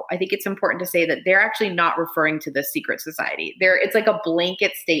now, I think it's important to say that they're actually not referring to the secret society. It's like a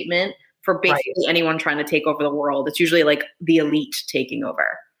blanket statement for basically anyone trying to take over the world. It's usually like the elite taking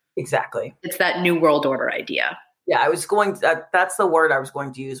over. Exactly. It's that new world order idea. Yeah, that's the word I was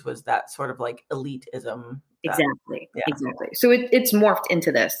going to use, was that sort of like elitism. Exactly. So it's morphed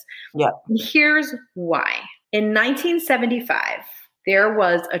into this. Yeah. Here's why. In 1975, there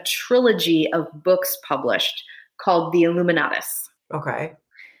was a trilogy of books published called the Illuminatus. Okay.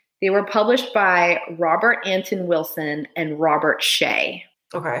 They were published by Robert Anton Wilson and Robert Shea.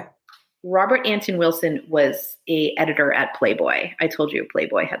 Okay. Robert Anton Wilson was an editor at Playboy. I told you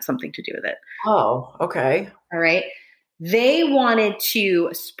Playboy had something to do with it. Oh, okay. All right. They wanted to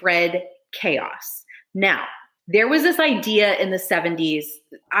spread chaos. Now, there was this idea in the 70s.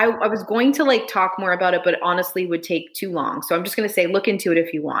 I was going to talk more about it, but honestly would take too long. So I'm just going to say, look into it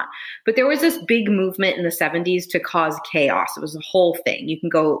if you want. But there was this big movement in the 70s to cause chaos. It was a whole thing. You can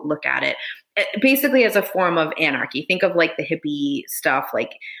go look at it. Basically as a form of anarchy. Think of the hippie stuff,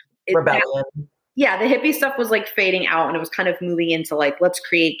 rebellion. The hippie stuff was fading out and it was kind of moving into let's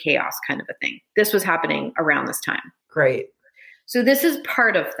create chaos kind of a thing. This was happening around this time. Great. So this is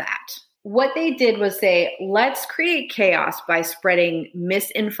part of that. What they did was say, let's create chaos by spreading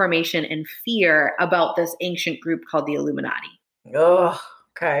misinformation and fear about this ancient group called the Illuminati. Oh,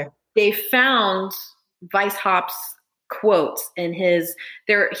 okay. They found Weishaupt's quotes in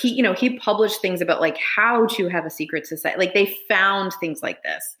he published things about how to have a secret society. They found things like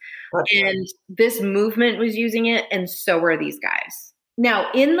this. Okay. And this movement was using it, and so were these guys.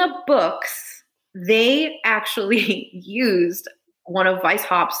 Now, in the books, they actually used one of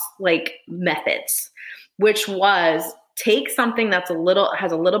Weishaupt's methods, which was take something that's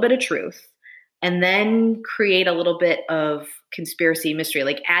has a little bit of truth and then create a little bit of conspiracy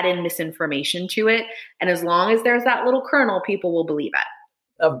mystery, add in misinformation to it. And as long as there's that little kernel, people will believe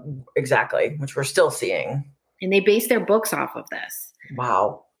it. Exactly. Which we're still seeing. And they base their books off of this.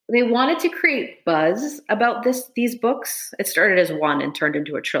 Wow. They wanted to create buzz about these books. It started as one and turned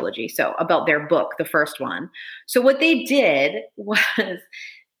into a trilogy. So about their book, the first one. So what they did was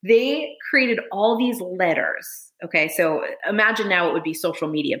they created all these letters. Okay. So imagine now it would be social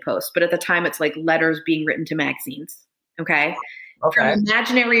media posts, but at the time it's letters being written to magazines. Okay. From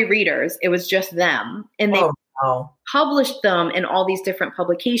imaginary readers, it was just them. And they published them in all these different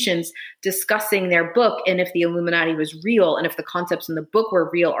publications discussing their book and if the Illuminati was real and if the concepts in the book were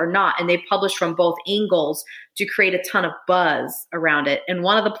real or not. And they published from both angles to create a ton of buzz around it. And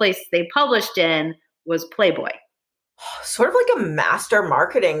one of the places they published in was Playboy. Sort of like a master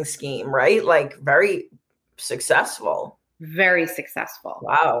marketing scheme, right? Very successful. Very successful.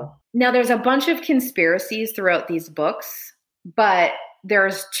 Wow. Now there's a bunch of conspiracies throughout these books, but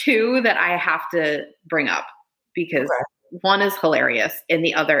there's two that I have to bring up because one is hilarious and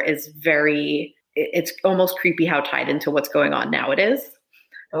the other is it's almost creepy how tied into what's going on now it is.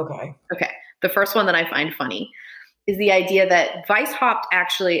 Okay. The first one that I find funny is the idea that Weishaupt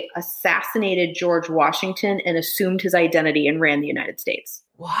actually assassinated George Washington and assumed his identity and ran the United States.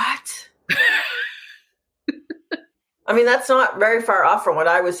 What? I mean, that's not very far off from what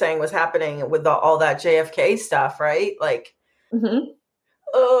I was saying was happening with all that JFK stuff, right?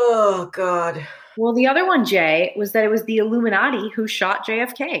 Oh, God. Well, the other one, Jay, was that it was the Illuminati who shot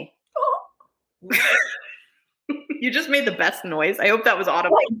JFK. You just made the best noise. I hope that was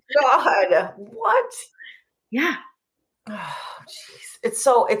audible. Oh, my God. What? Yeah. Oh, jeez. It's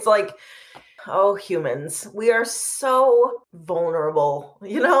Oh, humans. We are so vulnerable,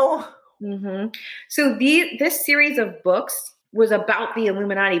 you know? Mm-hmm. So this series of books was about the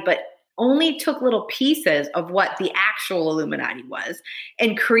Illuminati, but only took little pieces of what the actual Illuminati was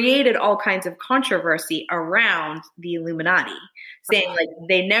and created all kinds of controversy around the Illuminati, saying like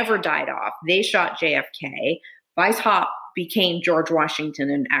they never died off. They shot JFK. Vice Hop became George Washington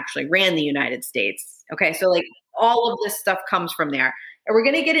and actually ran the United States. Okay, so like all of this stuff comes from there. And we're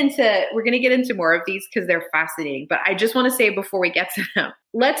gonna get into more of these because they're fascinating. But I just want to say before we get to them,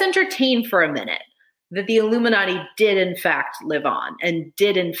 let's entertain for a minute that the Illuminati did in fact live on and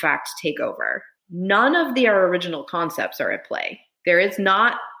did in fact take over. None of their original concepts are at play. There's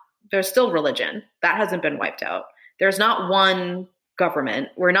still religion. That hasn't been wiped out. There's not one government.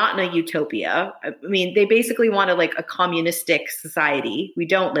 We're not in a utopia. I mean, they basically wanted like a communistic society. We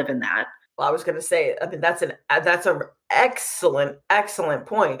don't live in that. Well, I was going to say, I mean, that's an excellent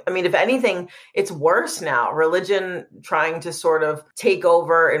point. I mean, if anything, it's worse now. Religion trying to sort of take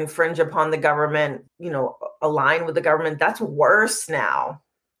over, infringe upon the government, align with the government. That's worse now.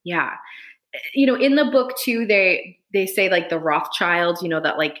 Yeah. In the book too, they say like the Rothschilds,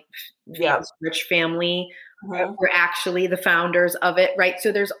 that like famous rich family were actually the founders of it. Right.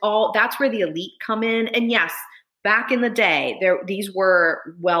 So that's where the elite come in. And yes, back in the day, these were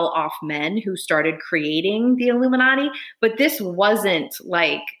well-off men who started creating the Illuminati, but this wasn't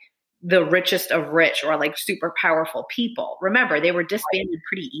like the richest of rich or like super powerful people. Remember, they were disbanded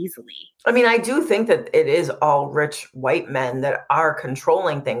pretty easily. I mean, I do think that it is all rich white men that are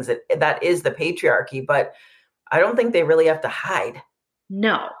controlling things. That is the patriarchy, but I don't think they really have to hide.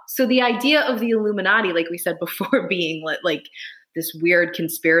 No. So the idea of the Illuminati, like we said before, being like this weird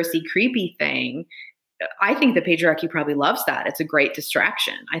conspiracy, creepy thing, I think the patriarchy probably loves that. It's a great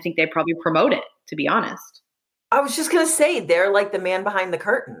distraction. I think they probably promote it, to be honest. I was just going to say, they're like the man behind the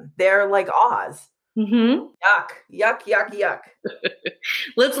curtain. They're like Oz. Mm-hmm. Yuck.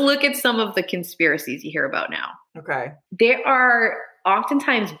 Let's look at some of the conspiracies you hear about now. Okay. There are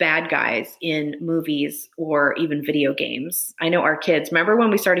oftentimes bad guys in movies or even video games. I know our kids, remember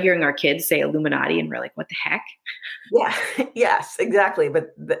when we started hearing our kids say Illuminati and we're like, what the heck? Yeah, yes, exactly.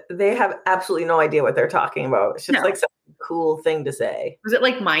 But they have absolutely no idea what they're talking about. It's just like some cool thing to say. Was it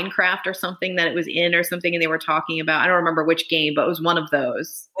like Minecraft or something that it was in or something and they were talking about? I don't remember which game, but it was one of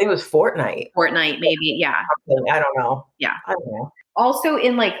those. I think it was Fortnite. Maybe, yeah. I don't know. Yeah. I don't know. Also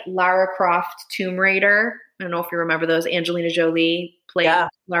in like Lara Croft Tomb Raider, I don't know if you remember those, Angelina Jolie played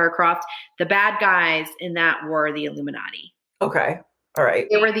Lara Croft. The bad guys in that were the Illuminati. Okay. All right.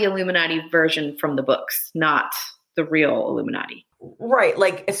 They were the Illuminati version from the books, not the real Illuminati. Right.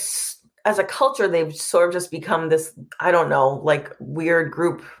 Like as a culture, they've sort of just become this, I don't know, like weird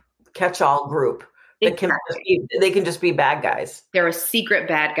group, catch-all group. They can just be bad guys. They're a secret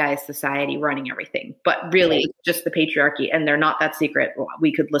bad guy society running everything, but really it's just the patriarchy, and they're not that secret. Well,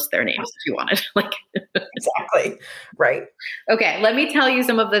 we could list their names if you wanted. Exactly. Right. Okay. Let me tell you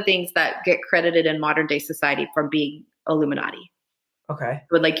some of the things that get credited in modern day society from being Illuminati. Okay. I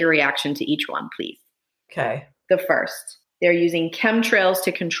would like your reaction to each one, please. Okay. The first, they're using chemtrails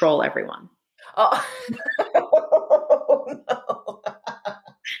to control everyone. Oh, no.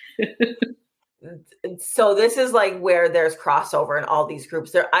 So this is like where there's crossover in all these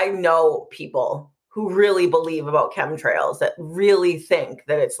groups. I know people who really believe about chemtrails, that really think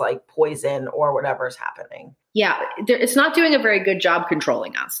that it's like poison or whatever's happening. Yeah, it's not doing a very good job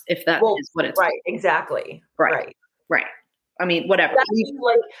controlling us, if that is what it's right. doing. Exactly. Right. I mean, whatever.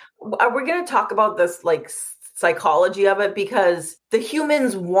 Are we going to talk about this like psychology of it? Because the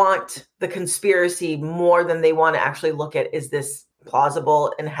humans want the conspiracy more than they want to actually look at, is this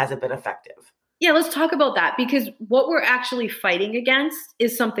plausible and has it been effective? Yeah, let's talk about that, because what we're actually fighting against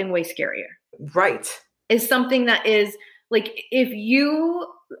is something way scarier. Right. Is something that is like, if you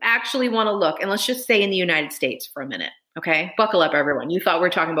actually want to look, and let's just say in the United States for a minute, okay? Buckle up, everyone. You thought we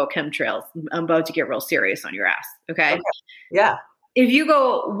were talking about chemtrails. I'm about to get real serious on your ass, okay? Yeah. If you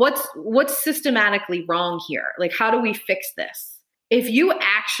go, what's systematically wrong here? Like, how do we fix this? If you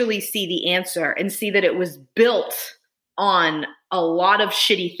actually see the answer and see that it was built on a lot of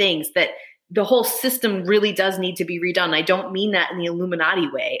shitty things, that the whole system really does need to be redone. I don't mean that in the Illuminati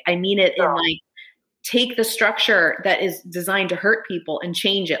way. I mean it in like, take the structure that is designed to hurt people and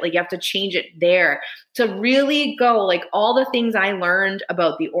change it. Like, you have to change it there to really go, like, all the things I learned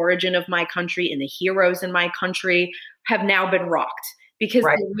about the origin of my country and the heroes in my country have now been rocked. Because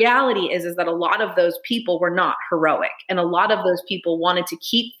the reality is that a lot of those people were not heroic. And a lot of those people wanted to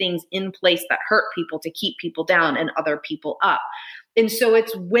keep things in place that hurt people, to keep people down and other people up. And so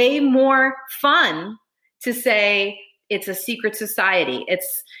it's way more fun to say, it's a secret society,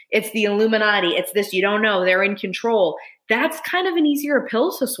 it's the Illuminati, it's this, you don't know, they're in control. That's kind of an easier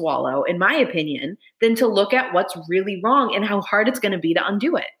pill to swallow, in my opinion, than to look at what's really wrong and how hard it's going to be to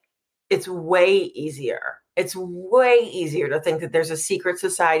undo it. It's way easier. It's way easier to think that there's a secret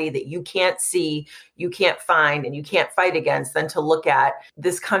society that you can't see, you can't find, and you can't fight against than to look at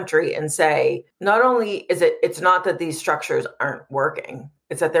this country and say, not only it's not that these structures aren't working,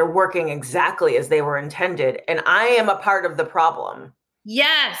 it's that they're working exactly as they were intended. And I am a part of the problem.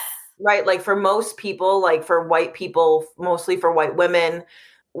 Yes. Right? Like for most people, like for white people, mostly for white women,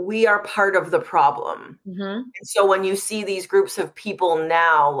 we are part of the problem. Mm-hmm. And so when you see these groups of people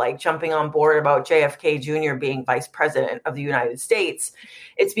now like jumping on board about JFK Jr. being vice president of the United States,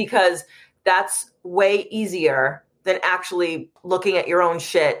 it's because that's way easier than actually looking at your own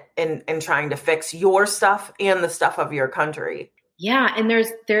shit and trying to fix your stuff and the stuff of your country. Yeah. And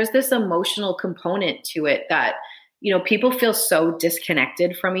there's this emotional component to it that, you know, people feel so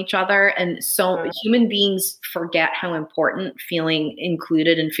disconnected from each other, and so human beings forget how important feeling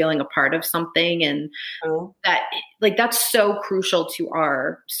included and feeling a part of something, and that like that's so crucial to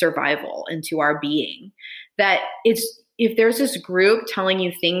our survival and to our being, that if there's this group telling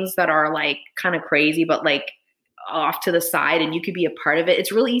you things that are like kind of crazy but like off to the side and you could be a part of it,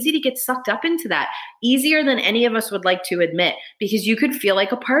 it's really easy to get sucked up into that, easier than any of us would like to admit, because you could feel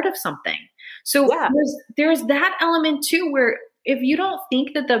like a part of something. So there's that element too, where if you don't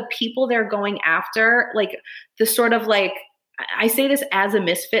think that the people they're going after, like the sort of like, I say this as a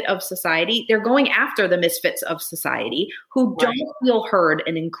misfit of society, they're going after the misfits of society who don't feel heard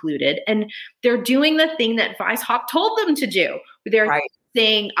and included. And they're doing the thing that Weishaupt told them to do. They're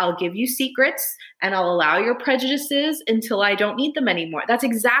saying, I'll give you secrets and I'll allow your prejudices until I don't need them anymore. That's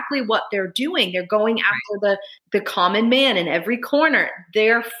exactly what they're doing. They're going after the common man in every corner.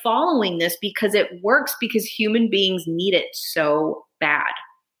 They're following this because it works, because human beings need it so bad.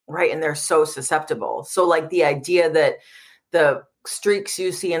 Right. And they're so susceptible. So like the idea that the streaks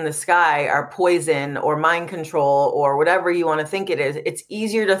you see in the sky are poison or mind control or whatever you want to think it is, it's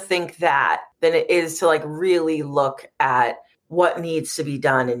easier to think that than it is to like really look at what needs to be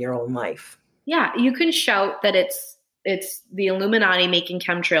done in your own life. Yeah, you can shout that it's the Illuminati making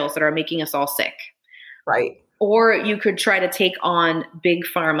chemtrails that are making us all sick. Right. Or you could try to take on big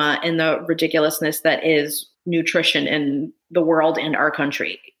pharma and the ridiculousness that is nutrition in the world and our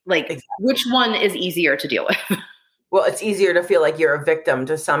country. Like, which one is easier to deal with? Well, it's easier to feel like you're a victim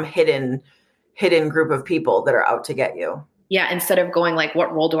to some hidden group of people that are out to get you. Yeah, instead of going like,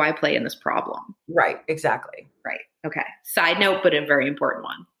 what role do I play in this problem? Right, exactly. Right. Okay. Side note, but a very important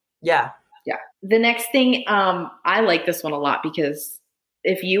one. Yeah. Yeah. The next thing, I like this one a lot, because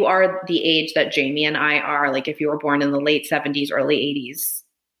if you are the age that Jamie and I are, like if you were born in the late 70s, early 80s,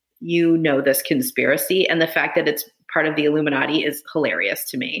 you know this conspiracy. And the fact that it's part of the Illuminati is hilarious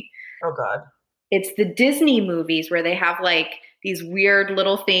to me. Oh, God. It's the Disney movies where they have like these weird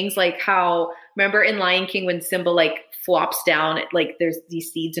little things, like how, remember in Lion King when Simba like flops down, like there's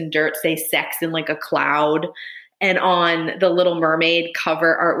these seeds and dirt say sex in like a cloud. And on the Little Mermaid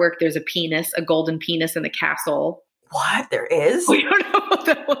cover artwork, there's a penis, a golden penis in the castle. What? There is? We don't know what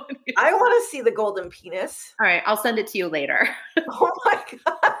that one is. I want to see the golden penis. All right, I'll send it to you later. Oh my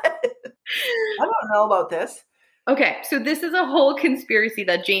God. I don't know about this. Okay, so this is a whole conspiracy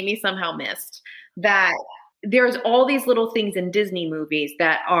that Jamie somehow missed, that there's all these little things in Disney movies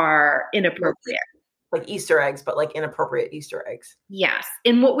that are inappropriate. Like Easter eggs, but like inappropriate Easter eggs. Yes.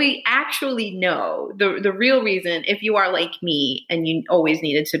 And what we actually know, the real reason, if you are like me and you always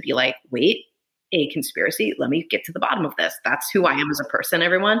needed to be like, wait, a conspiracy, let me get to the bottom of this. That's who I am as a person,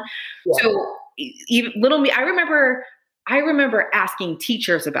 everyone. Yeah. So even little me, I remember asking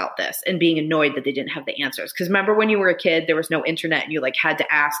teachers about this and being annoyed that they didn't have the answers. Because remember when you were a kid, there was no internet and you like had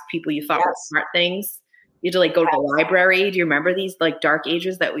to ask people you thought were smart things. You had to like go to the library. Do you remember these like dark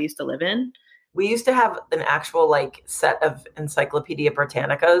ages that we used to live in? We used to have an actual like set of Encyclopedia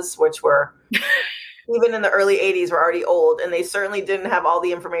Britannicas, which were even in the early 80s were already old, and they certainly didn't have all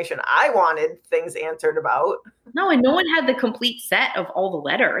the information I wanted things answered about. No, and no one had the complete set of all the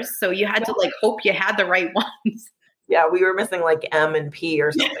letters, so you had to like hope you had the right ones. Yeah, we were missing like M and P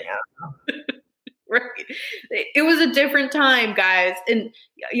or something. I don't know. Right. It was a different time, guys. And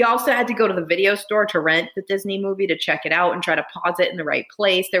you also had to go to the video store to rent the Disney movie to check it out and try to pause it in the right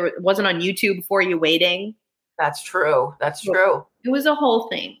place. It wasn't on YouTube for you waiting. That's true. That's true. It was a whole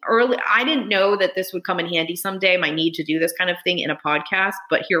thing. Early, I didn't know that this would come in handy someday, my need to do this kind of thing in a podcast,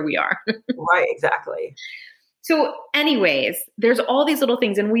 but here we are. Right, exactly. So anyways, there's all these little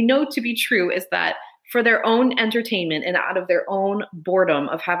things. And we know to be true is that for their own entertainment and out of their own boredom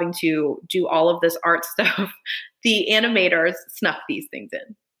of having to do all of this art stuff, the animators snuck these things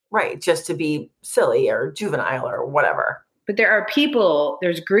in. Right. Just to be silly or juvenile or whatever. But there are people,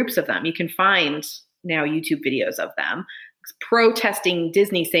 there's groups of them. You can find now YouTube videos of them protesting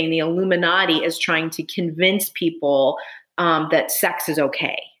Disney, saying the Illuminati is trying to convince people that sex is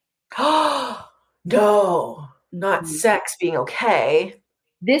okay. No, not sex being okay.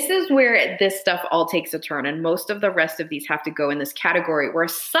 This is where this stuff all takes a turn. And most of the rest of these have to go in this category where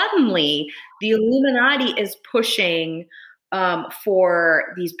suddenly the Illuminati is pushing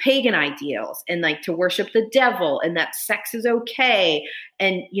for these pagan ideals and like to worship the devil and that sex is okay.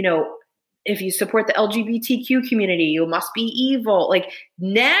 And, you know, if you support the LGBTQ community, you must be evil. Like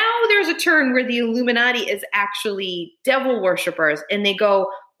now there's a turn where the Illuminati is actually devil worshipers. And they go,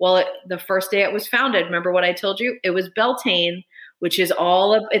 well, the first day it was founded, remember what I told you? It was Beltane, which is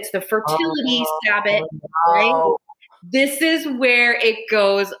it's the fertility Sabbath, right? This is where it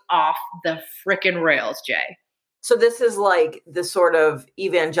goes off the frickin' rails, Jay. So this is like the sort of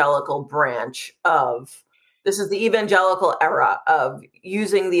evangelical branch of, this is the evangelical era of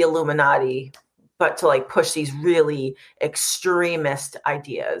using the Illuminati, but to like push these really extremist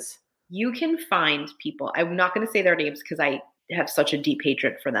ideas. You can find people, I'm not going to say their names because I have such a deep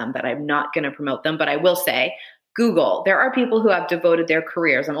hatred for them that I'm not going to promote them, but I will say, Google, there are people who have devoted their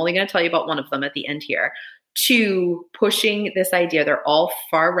careers, I'm only going to tell you about one of them at the end here, to pushing this idea. They're all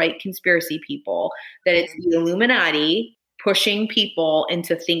far-right conspiracy people, that it's the Illuminati pushing people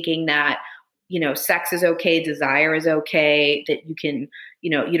into thinking that, you know, sex is okay, desire is okay, that you can, you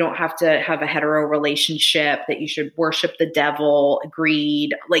know, you don't have to have a hetero relationship, that you should worship the devil,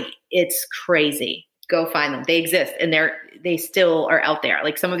 greed. Like, it's crazy. Go find them. They exist and they still are out there.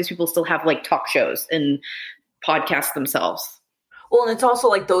 Like some of these people still have like talk shows and podcasts themselves. Well, and it's also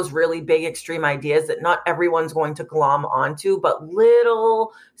like those really big extreme ideas that not everyone's going to glom onto, but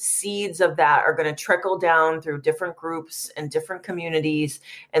little seeds of that are going to trickle down through different groups and different communities,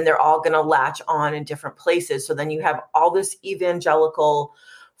 and they're all going to latch on in different places. So then you have all this evangelical,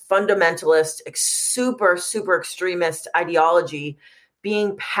 fundamentalist, super, super extremist ideology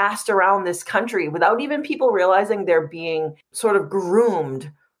being passed around this country without even people realizing they're being sort of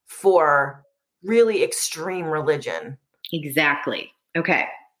groomed for really extreme religion. Exactly. Okay.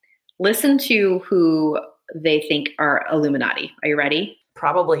 Listen to who they think are Illuminati. Are you ready?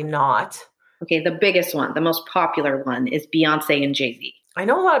 Probably not. Okay. The biggest one, the most popular one is Beyonce and Jay-Z. I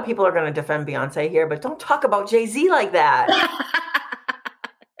know a lot of people are going to defend Beyonce here, but don't talk about Jay-Z like that.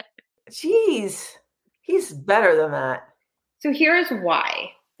 Jeez. He's better than that. So here's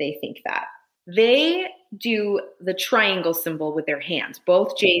why they think that. They do the triangle symbol with their hands,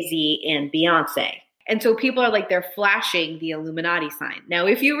 both Jay-Z and Beyonce. And so people are like, they're flashing the Illuminati sign. Now,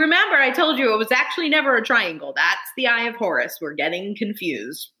 if you remember, I told you it was actually never a triangle. That's the Eye of Horus. We're getting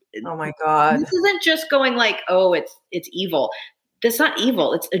confused. Oh my God. This isn't just going like, oh, it's evil. That's not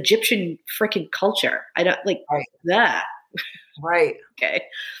evil. It's Egyptian freaking culture. I don't like that. Right. Okay.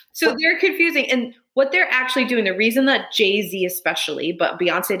 So they're confusing. And what they're actually doing, the reason that Jay-Z especially, but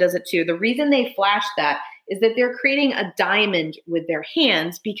Beyonce does it too, the reason they flash that is that they're creating a diamond with their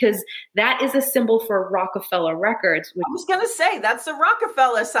hands because that is a symbol for Rockefeller Records. I was going to say, that's the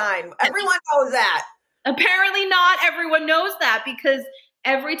Rockefeller sign. Everyone knows that. Apparently not everyone knows that because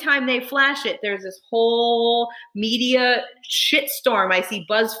every time they flash it, there's this whole media shitstorm. I see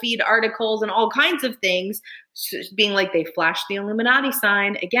BuzzFeed articles and all kinds of things being like, they flashed the Illuminati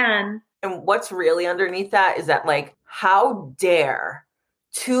sign again. And what's really underneath that is that, like, how dare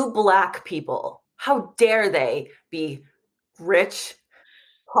two Black people, how dare they be rich,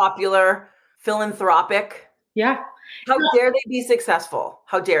 popular, philanthropic? Yeah. How dare they be successful?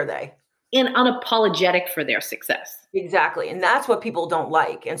 How dare they? And unapologetic for their success. Exactly. And that's what people don't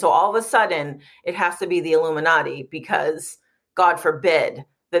like. And so all of a sudden it has to be the Illuminati because God forbid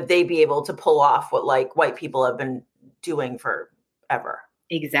that they be able to pull off what like white people have been doing forever.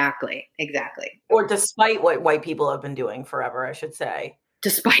 Exactly. Or despite what white people have been doing forever, I should say.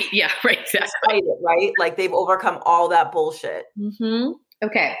 Despite, yeah, right. Exactly. Despite it, right? Like they've overcome all that bullshit. Mm-hmm.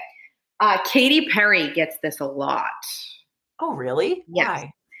 Okay. Katy Perry gets this a lot. Oh, really? Yes.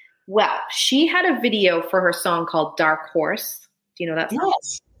 Why? Well, she had a video for her song called Dark Horse. Do you know that song?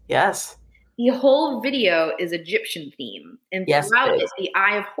 Yes. The whole video is Egyptian theme. And throughout it, the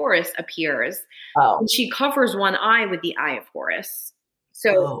Eye of Horus appears. Oh. And she covers one eye with the Eye of Horus.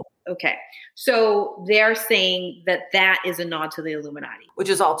 So, okay. So they're saying that is a nod to the Illuminati. Which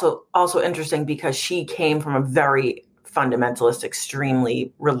is also interesting because she came from a very fundamentalist,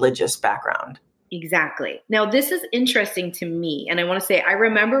 extremely religious background. Exactly. Now, this is interesting to me. And I want to say, I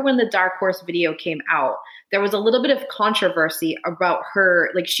remember when the Dark Horse video came out, there was a little bit of controversy about her,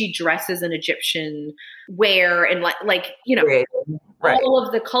 like she dresses in Egyptian wear and like, you know, right. all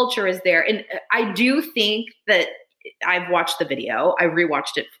of the culture is there. And I do think that I've watched the video. I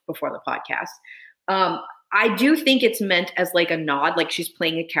rewatched it before the podcast. I do think it's meant as like a nod, like she's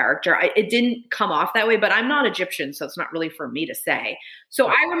playing a character. It didn't come off that way, but I'm not Egyptian, so it's not really for me to say. So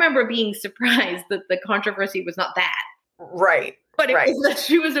I remember being surprised that the controversy was not that. Right. But it was that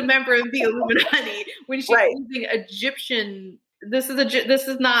she was a member of the Illuminati when she's using Egyptian. This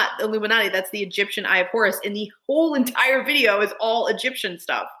is not Illuminati. That's the Egyptian Eye of Horus. And the whole entire video is all Egyptian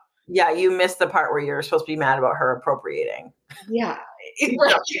stuff. Yeah, you missed the part where you're supposed to be mad about her appropriating. Yeah.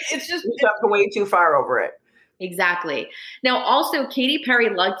 It's just you jumped way too far over it. Exactly. Now, also, Katy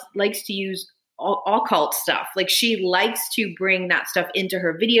Perry likes to use occult stuff. Like she likes to bring that stuff into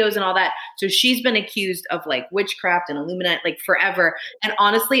her videos and all that. So she's been accused of like witchcraft and Illuminati like forever. And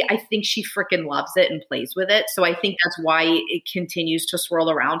honestly, I think she freaking loves it and plays with it. So I think that's why it continues to swirl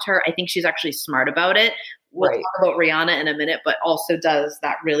around her. I think she's actually smart about it. We'll talk about Rihanna in a minute, but also does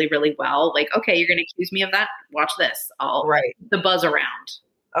that really, really well. Like, okay, you're going to accuse me of that? Watch this. I'll the buzz around.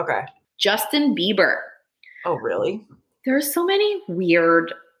 Okay. Justin Bieber. Oh, really? There's so many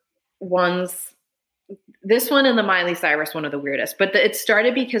weird ones. This one and the Miley Cyrus one are the weirdest, but it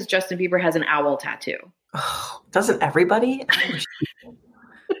started because Justin Bieber has an owl tattoo. Oh, doesn't everybody?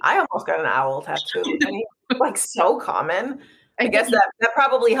 I almost got an owl tattoo. I mean, like so common. I guess that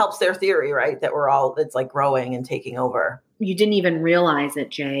probably helps their theory, right? That it's like growing and taking over. You didn't even realize it,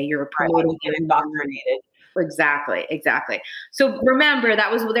 Jay. You're promoting indoctrinated. Exactly. So remember,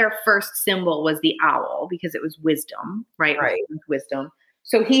 that was their first symbol was the owl because it was wisdom, right? Wisdom.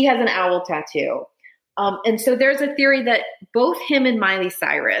 So he has an owl tattoo. And so there's a theory that both him and Miley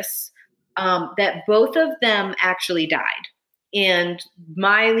Cyrus, that both of them actually died. And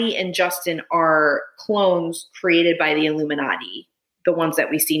Miley and Justin are clones created by the Illuminati. The ones that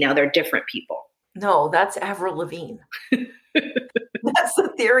we see now, they're different people. No, that's Avril Lavigne. That's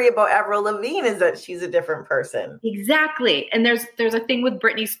the theory about Avril Lavigne is that she's a different person. Exactly. And there's a thing with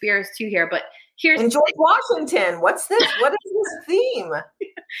Britney Spears too here, but and George Washington. What's this? What is this theme?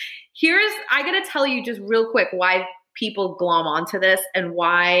 I got to tell you just real quick why people glom onto this and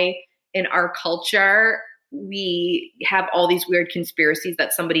why in our culture we have all these weird conspiracies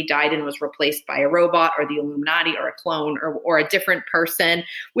that somebody died and was replaced by a robot or the Illuminati or a clone or a different person.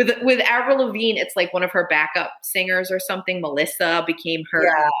 With Avril Lavigne, it's like one of her backup singers or something. Melissa became her.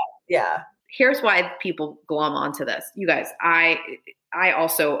 Yeah. Here's why people glom onto this. You guys, I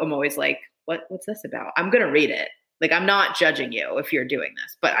also am always like, what's this about? I'm going to read it. Like, I'm not judging you if you're doing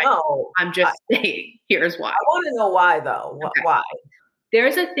this, but I'm just saying, here's why. I want to know why though. Okay. Why?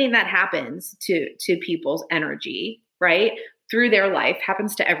 There's a thing that happens to people's energy, right? Through their life,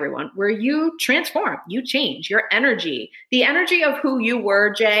 happens to everyone, where you transform, you change your energy. The energy of who you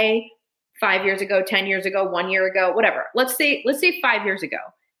were, Jay, 5 years ago, 10 years ago, 1 year ago, whatever. Let's say 5 years ago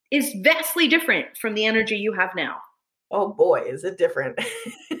is vastly different from the energy you have now. Oh boy, is it different.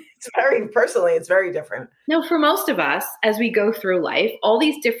 It's very different. Now, for most of us, as we go through life, all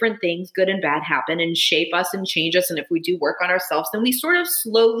these different things, good and bad, happen and shape us and change us. And if we do work on ourselves, then we sort of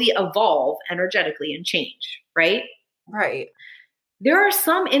slowly evolve energetically and change, right? Right. There are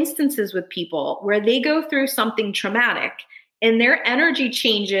some instances with people where they go through something traumatic and their energy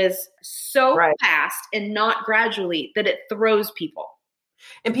changes so fast and not gradually that it throws people.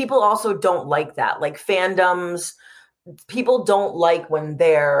 And people also don't like that. Like fandoms, people don't like when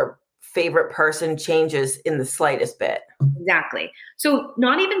their favorite person changes in the slightest bit. Exactly. So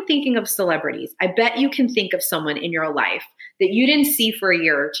not even thinking of celebrities, I bet you can think of someone in your life that you didn't see for a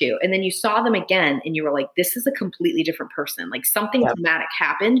year or two, and then you saw them again and you were like, this is a completely different person. Like something dramatic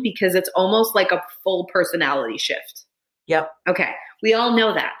happened because it's almost like a full personality shift. Yep. Okay. We all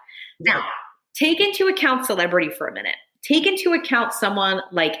know that. Now, take into account celebrity for a minute. Take into account someone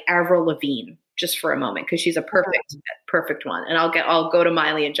like Avril Lavigne. Just for a moment, because she's a perfect one. And I'll go to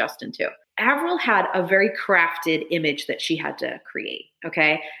Miley and Justin too. Avril had a very crafted image that she had to create.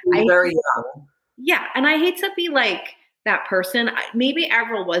 Okay. Very young. Yeah. And I hate to be like that person. Maybe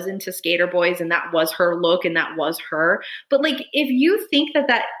Avril was into skater boys and that was her look and that was her. But like, if you think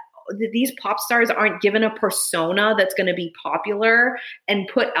that these pop stars aren't given a persona that's going to be popular and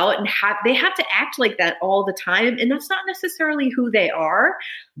put out and they have to act like that all the time. And that's not necessarily who they are.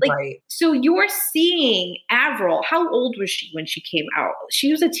 Like, So you're seeing Avril. How old was she when she came out?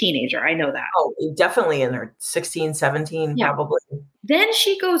 She was a teenager. I know that. Oh, definitely in her 16, 17, probably. Then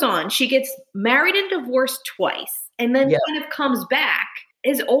she goes on, she gets married and divorced twice and then kind of comes back,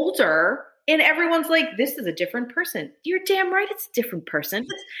 is older And everyone's like, this is a different person. You're damn right it's a different person.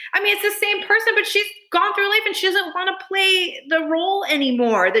 It's the same person, but she's gone through life and she doesn't want to play the role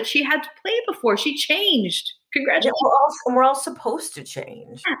anymore that she had to play before. She changed. Congratulations. Yeah, we're all supposed to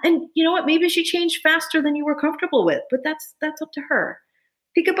change. Yeah, and you know what? Maybe she changed faster than you were comfortable with, but that's up to her.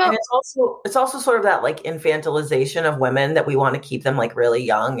 Think about and it's also sort of that like infantilization of women that we want to keep them like really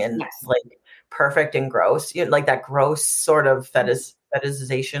young and like perfect and gross. Like that gross sort of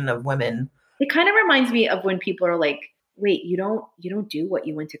fetishization of women. It kind of reminds me of when people are like, wait, you don't do what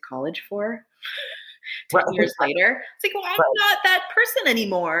you went to college for 10 years later. It's like, well, I'm not that person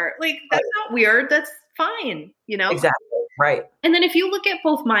anymore. Like, that's not weird. That's fine, Exactly. Right. And then if you look at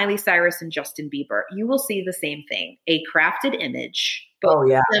both Miley Cyrus and Justin Bieber, you will see the same thing, a crafted image.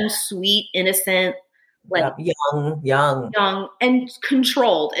 Them sweet, innocent, like young and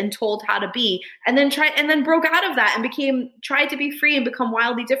controlled and told how to be, and then broke out of that and tried to be free and become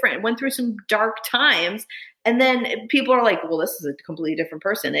wildly different and went through some dark times. And then people are like, well, this is a completely different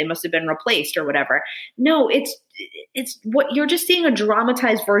person. They must have been replaced or whatever. No, it's what you're just seeing, a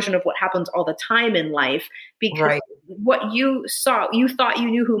dramatized version of what happens all the time in life, because what you saw, you thought you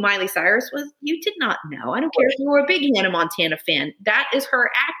knew who Miley Cyrus was. You did not know. I don't care if you were a big Hannah Montana fan. That is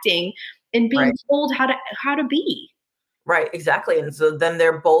her acting and being told how to be. Right, exactly. And so then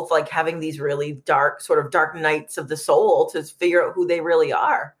they're both like having these really dark nights of the soul to figure out who they really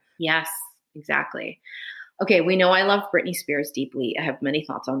are. Yes, exactly. Okay, we know I love Britney Spears deeply. I have many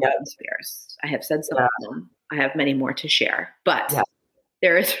thoughts on Britney Spears. I have said some of them. I have many more to share. But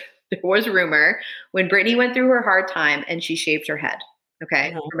there was rumor when Britney went through her hard time and she shaved her head.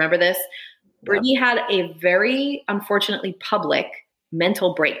 Okay, remember this? Britney had a very, unfortunately, public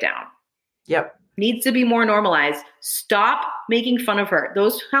mental breakdown. Yep. Needs to be more normalized. Stop making fun of her.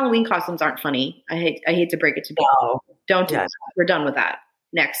 Those Halloween costumes aren't funny. I hate to break it to people. No. Don't do that. We're done with that.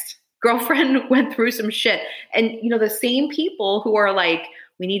 Next. Girlfriend went through some shit. And, the same people who are like,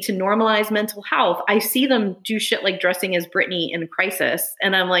 we need to normalize mental health, I see them do shit like dressing as Britney in Crisis.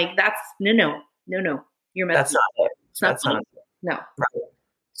 And I'm like, that's no. You're messing That's not it. It's not funny. No. Right.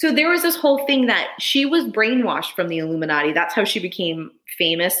 So there was this whole thing that she was brainwashed from the Illuminati. That's how she became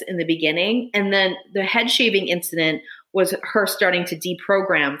famous in the beginning. And then the head shaving incident was her starting to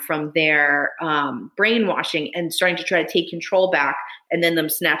deprogram from their brainwashing and starting to try to take control back, and then them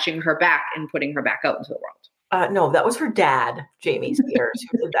snatching her back and putting her back out into the world. No, that was her dad, Jamie Spears,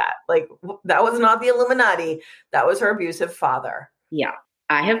 who did that. Like, that was not the Illuminati. That was her abusive father. Yeah.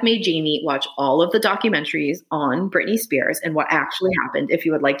 I have made Jamie watch all of the documentaries on Britney Spears and what actually happened. If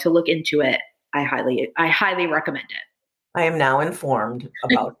you would like to look into it, I highly recommend it. I am now informed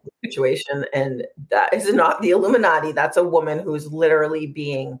about the situation, and that is not the Illuminati. That's a woman who's literally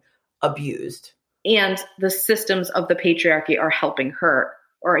being abused. And the systems of the patriarchy are helping her,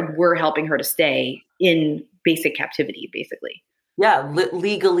 or were helping her to stay in basic captivity, basically. Yeah,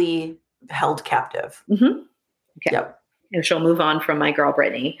 legally held captive. Mm-hmm. Okay. Yep. And she'll move on from my girl,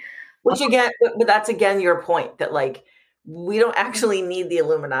 Britney. Which again, but that's again your point that like, we don't actually need the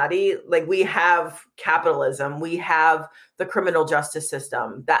Illuminati. Like, we have capitalism. We have the criminal justice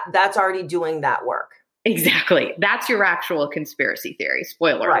system. That's already doing that work. Exactly. That's your actual conspiracy theory.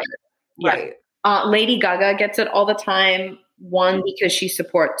 Spoiler. Right. Yeah. Right. Lady Gaga gets it all the time. One, because she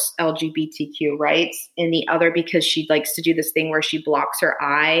supports LGBTQ rights, and the other because she likes to do this thing where she blocks her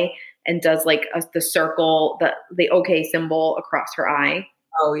eye and does like the circle, the OK symbol across her eye.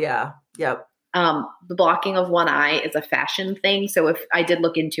 Oh yeah. Yep. The blocking of one eye is a fashion thing. So if I did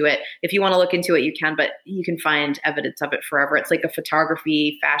look into it, if you want to look into it, you can, but you can find evidence of it forever. It's like a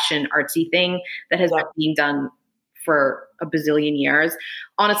photography, fashion, artsy thing that has been being done for a bazillion years.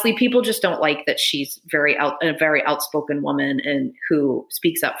 Honestly, people just don't like that she's a very outspoken woman and who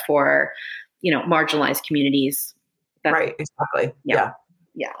speaks up for, marginalized communities. Right. Exactly. Yeah.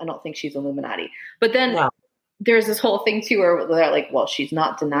 Yeah. I don't think she's Illuminati. But then there's this whole thing too, where they're like, well, she's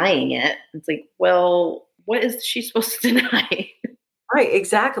not denying it. It's like, well, what is she supposed to deny? Right.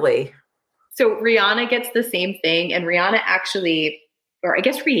 Exactly. So Rihanna gets the same thing. And Rihanna actually, or I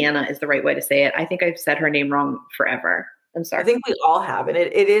guess Rihanna is the right way to say it. I think I've said her name wrong forever. I'm sorry. I think we all have. And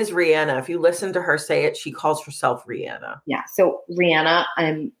it is Rihanna. If you listen to her say it, she calls herself Rihanna. Yeah. So Rihanna,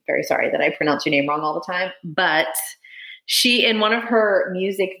 I'm very sorry that I pronounce your name wrong all the time, but she, in one of her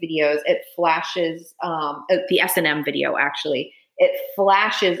music videos, it flashes, the S&M video, actually, it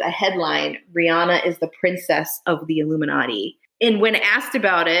flashes a headline, Rihanna is the princess of the Illuminati. And when asked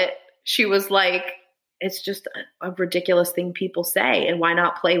about it, she was like, it's just a ridiculous thing people say, and why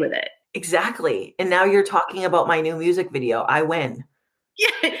not play with it? Exactly. And now you're talking about my new music video. I win.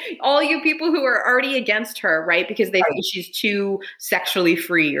 Yeah, all you people who are already against her, right? Because they think she's too sexually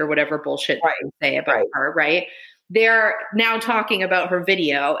free or whatever bullshit they say about her, right? They're now talking about her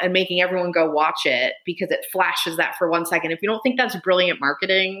video and making everyone go watch it because it flashes that for 1 second. If you don't think that's brilliant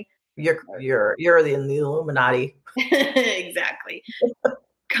marketing, you're in the Illuminati. Exactly.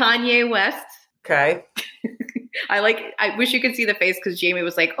 Kanye West. Okay. I wish you could see the face because Jamie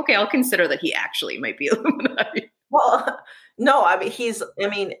was like, okay, I'll consider that he actually might be Illuminati. Well, no,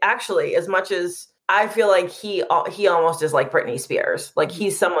 actually, as much as I feel like he almost is like Britney Spears. Like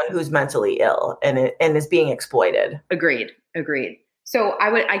he's someone who's mentally ill and is being exploited. Agreed. So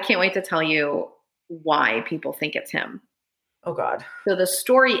I can't wait to tell you why people think it's him. Oh God. So the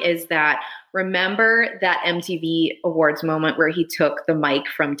story is that, remember that MTV Awards moment where he took the mic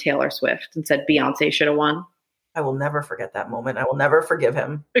from Taylor Swift and said Beyonce should have won? I will never forget that moment. I will never forgive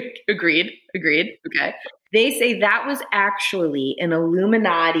him. Agreed. Okay. They say that was actually an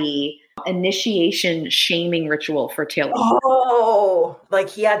Illuminati initiation shaming ritual for Taylor Swift. Oh, like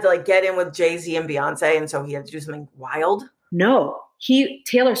he had to like get in with Jay-Z and Beyonce, and so he had to do something wild? No.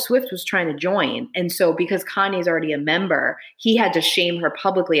 Taylor Swift was trying to join. And so because Kanye's already a member, he had to shame her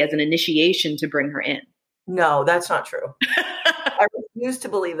publicly as an initiation to bring her in. No, that's not true. I refuse to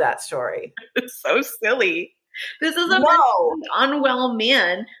believe that story. It's so silly. This is a unwell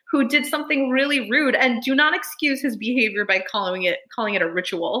man who did something really rude, and do not excuse his behavior by calling it a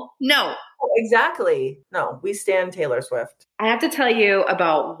ritual. No. Exactly. No, we stand Taylor Swift. I have to tell you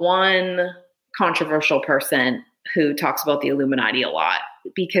about one controversial person who talks about the Illuminati a lot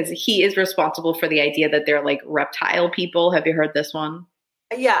because he is responsible for the idea that they're like reptile people. Have you heard this one?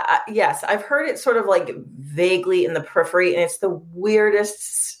 Yeah. Yes. I've heard it sort of like vaguely in the periphery, and it's the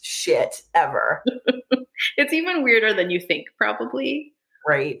weirdest shit ever. It's even weirder than you think, probably.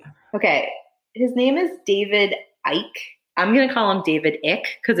 Right. Okay. His name is David Icke. I'm going to call him David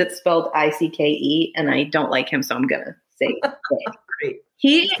Ick because it's spelled I-C-K-E, and I don't like him, so I'm going to say Ick. Great.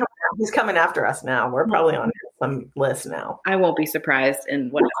 He's coming after us now. We're probably on some list now. I won't be surprised,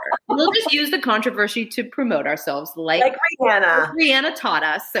 and whatever. We'll just use the controversy to promote ourselves like Rihanna. Rihanna taught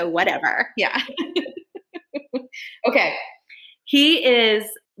us, so whatever. Yeah. Okay. He is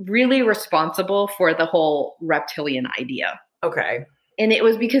really responsible for the whole reptilian idea. Okay. And it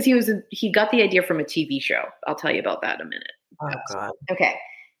was because he got the idea from a TV show. I'll tell you about that in a minute. Oh God. Okay.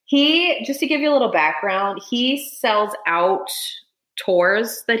 Just to give you a little background, he sells out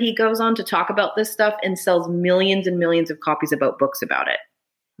tours that he goes on to talk about this stuff and sells millions and millions of copies about books about it.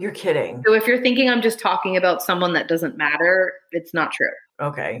 You're kidding. So if you're thinking I'm just talking about someone that doesn't matter, it's not true.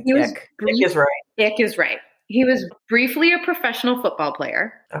 Okay. Ick is right. Ick is right. He was briefly a professional football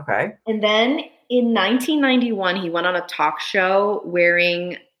player. Okay. And then in 1991, he went on a talk show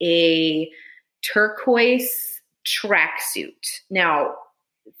wearing a turquoise tracksuit. Now,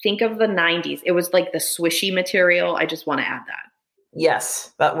 think of the 90s. It was like the swishy material. I just want to add that.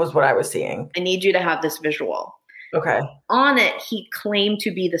 Yes, that was what I was seeing. I need you to have this visual. Okay. On it, he claimed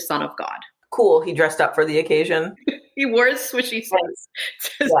to be the son of God. Cool. He dressed up for the occasion. He wore his swishy suit.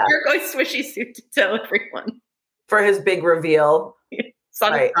 His turquoise swishy suit to tell everyone. For his big reveal.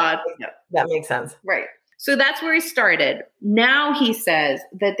 Son of God. Yeah. That makes sense. Right. So that's where he started. Now he says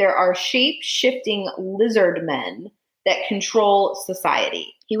that there are shape-shifting lizard men that control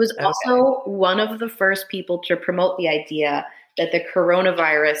society. He was also one of the first people to promote the idea that the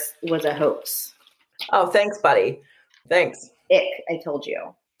coronavirus was a hoax. Oh, thanks, buddy. Thanks. Ick, I told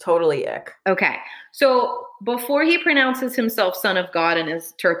you. Totally ick. Okay. So before he pronounces himself son of God in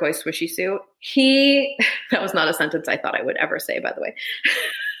his turquoise swishy suit, that was not a sentence I thought I would ever say, by the way.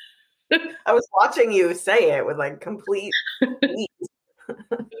 I was watching you say it with like complete ease.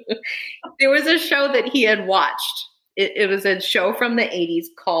 There was a show that he had watched. It was a show from the 80s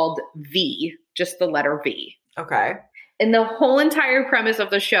called V, just the letter V. Okay. And the whole entire premise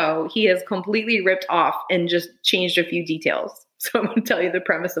of the show, he has completely ripped off and just changed a few details. So I'm going to tell you the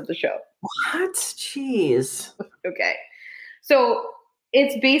premise of the show. What? Jeez. Okay. So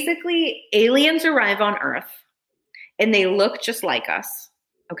it's basically aliens arrive on Earth and they look just like us.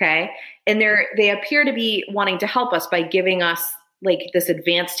 Okay. And they appear to be wanting to help us by giving us like this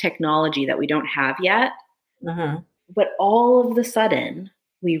advanced technology that we don't have yet. Mm-hmm. But all of the sudden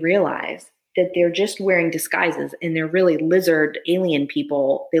we realize that they're just wearing disguises and they're really lizard alien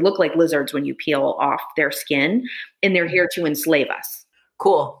people. They look like lizards when you peel off their skin, and they're here to enslave us.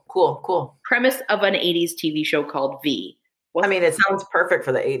 Cool. Premise of an 80s TV show called V. I mean, it sounds perfect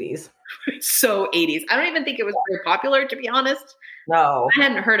for the 80s. So 80s. I don't even think it was very popular, to be honest. No. I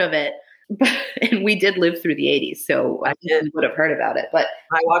hadn't heard of it. And we did live through the 80s, so I think we would have heard about it. But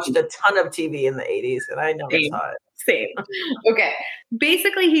I watched a ton of TV in the 80s, and I never saw it. Same. Okay.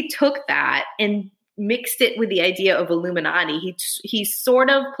 Basically, he took that and mixed it with the idea of Illuminati. He sort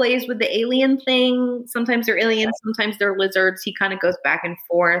of plays with the alien thing. Sometimes they're aliens, sometimes they're lizards. He kind of goes back and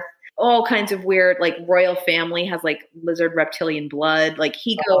forth. All kinds of weird, like royal family has like lizard reptilian blood. Like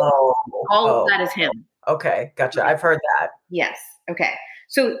he goes, all of that is him. Okay. Gotcha. I've heard that. Yes. Okay.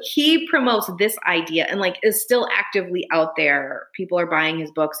 So he promotes this idea and like is still actively out there. People are buying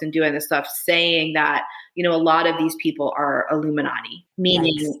his books and doing this stuff saying that, you know, a lot of these people are Illuminati,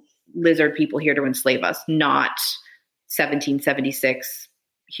 meaning lizard people here to enslave us, not 1776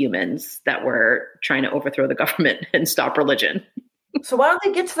 humans that were trying to overthrow the government and stop religion. So why don't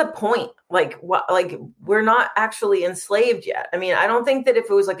they get to the point? Like, what? Like, we're not actually enslaved yet. I mean, I don't think that if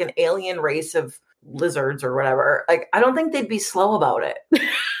it was like an alien race of lizards or whatever, like, I don't think they'd be slow about it. You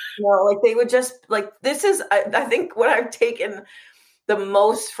know, like they would just like, this is, I think what I've taken the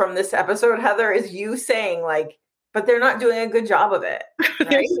most from this episode, Heather, is you saying like, but they're not doing a good job of it.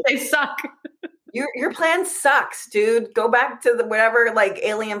 Right? They suck. Your plan sucks, dude. Go back to the whatever like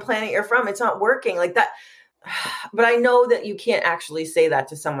alien planet you're from. It's not working like that. But I know that you can't actually say that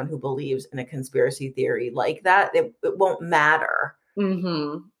to someone who believes in a conspiracy theory like that. It won't matter.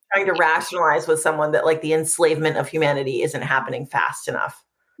 Mm-hmm. Trying to rationalize with someone that like the enslavement of humanity isn't happening fast enough.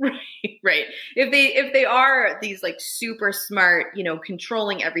 Right. If they are these like super smart, you know,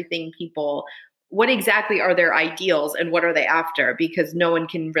 controlling everything people, what exactly are their ideals and what are they after? Because no one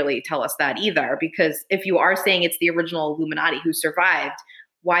can really tell us that either. Because if you are saying it's the original Illuminati who survived,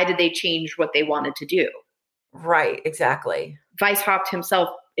 why did they change what they wanted to do? Right. Exactly. Weishaupt himself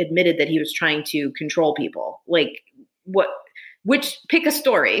admitted that he was trying to control people. Like pick a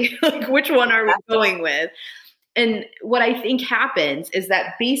story, like which one are we going with? And what I think happens is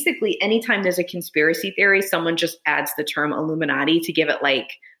that basically anytime there's a conspiracy theory, someone just adds the term Illuminati to give it like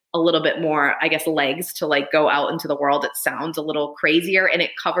a little bit more, I guess, legs to like go out into the world. It sounds a little crazier and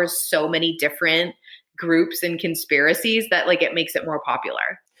it covers so many different groups and conspiracies that like it makes it more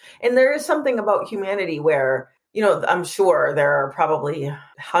popular. And there is something about humanity where, you know, I'm sure there are probably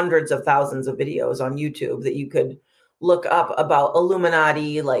hundreds of thousands of videos on YouTube that you could look up about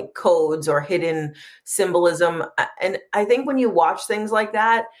Illuminati, like codes or hidden symbolism. And I think when you watch things like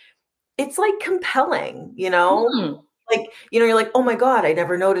that, it's like compelling, you know? Mm. Like, you know, you're like, oh my God, I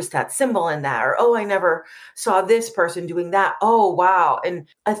never noticed that symbol in that. Or, oh, I never saw this person doing that. Oh, wow. And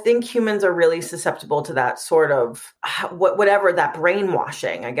I think humans are really susceptible to that sort of whatever that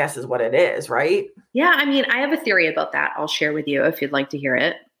brainwashing, I guess is what it is, right? Yeah. I mean, I have a theory about that. I'll share with you if you'd like to hear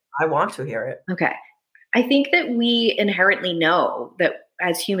it. I want to hear it. Okay. I think that we inherently know that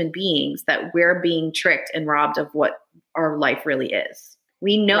as human beings that we're being tricked and robbed of what our life really is.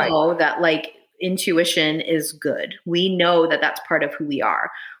 We know that like intuition is good. We know that that's part of who we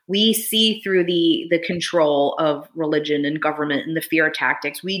are. We see through the control of religion and government and the fear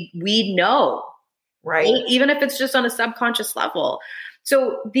tactics. We know, right? Even if it's just on a subconscious level.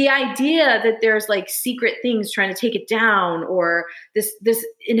 So the idea that there's like secret things trying to take it down or this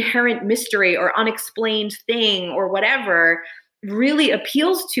inherent mystery or unexplained thing or whatever really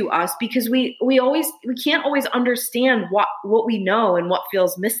appeals to us because we can't always understand what we know and what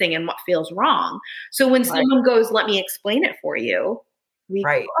feels missing and what feels wrong. So when someone goes, let me explain it for you, we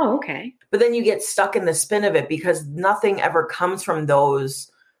go, oh, okay. But then you get stuck in the spin of it because nothing ever comes from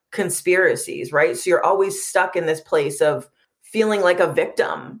those conspiracies, right? So you're always stuck in this place of feeling like a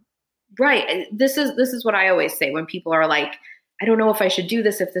victim. Right. This is what I always say when people are like, I don't know if I should do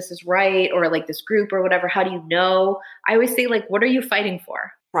this, if this is right, or like this group or whatever. How do you know? I always say, like, what are you fighting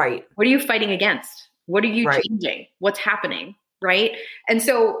for? Right. What are you fighting against? What are you changing? What's happening? Right. And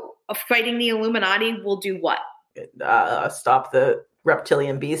so fighting the Illuminati will do what? Stop the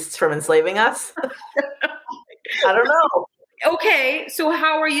reptilian beasts from enslaving us. I don't know. Okay, so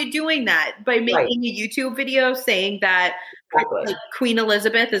how are you doing that? By making a YouTube video saying that like, Queen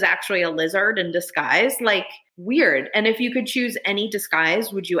Elizabeth is actually a lizard in disguise? Like, weird. And if you could choose any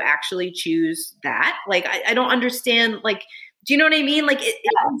disguise, would you actually choose that? Like, I don't understand. Like, do you know what I mean? Like,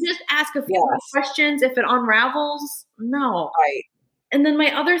 just ask a few questions. If it unravels, no. Right. And then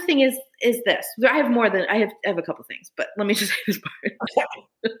my other thing is this. I have a couple things, but let me just say this part.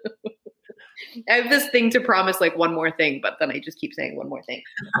 Okay. I have this thing to promise like one more thing, but then I just keep saying one more thing.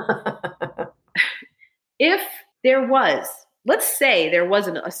 If there was, let's say there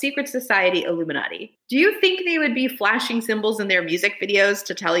wasn't a secret society Illuminati, do you think they would be flashing symbols in their music videos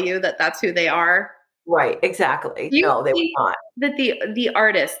to tell you that that's who they are? Right, exactly. No, they would not. That the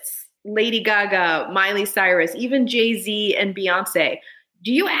artists, Lady Gaga, Miley Cyrus, even Jay-Z and Beyonce,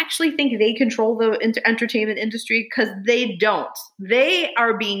 do you actually think they control the entertainment industry? Because they don't. They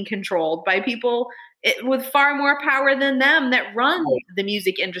are being controlled by people with far more power than them that run the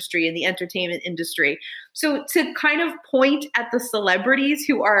music industry and the entertainment industry. So to kind of point at the celebrities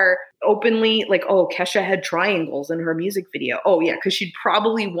who are openly like, oh, Kesha had triangles in her music video. Oh yeah, because she'd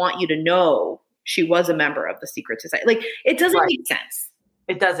probably want you to know she was a member of the secret society. Like, it doesn't make sense.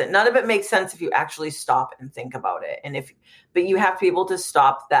 It doesn't. None of it makes sense if you actually stop and think about it. But you have to be able to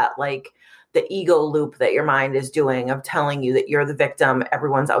stop that, like, the ego loop that your mind is doing of telling you that you're the victim,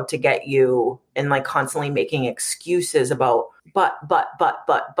 everyone's out to get you, and like constantly making excuses about, but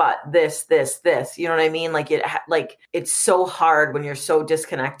this, you know what I mean? Like it's so hard when you're so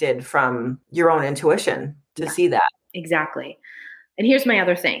disconnected from your own intuition to see that. Exactly. And here's my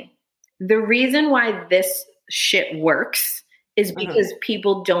other thing. The reason why this shit works is because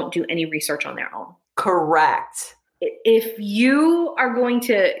people don't do any research on their own. Correct. If you are going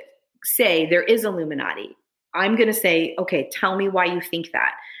to say there is Illuminati, I'm going to say, okay, tell me why you think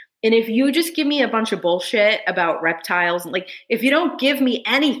that. And if you just give me a bunch of bullshit about reptiles, and like, if you don't give me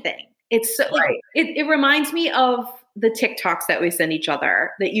anything, it's so, like, it reminds me of the TikToks that we send each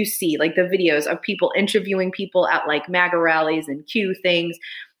other that you see, like the videos of people interviewing people at like MAGA rallies and Q things.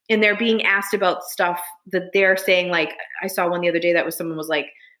 And they're being asked about stuff that they're saying, like, I saw one the other day that was someone was like,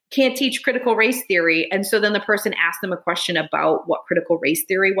 can't teach critical race theory. And so then the person asked them a question about what critical race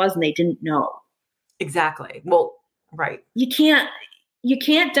theory was, and they didn't know. Exactly. Well, right. You can't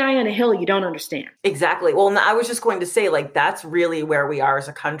die on a hill you don't understand. Exactly. Well, I was just going to say, like, that's really where we are as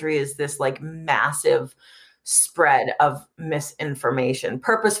a country, is this like massive spread of misinformation,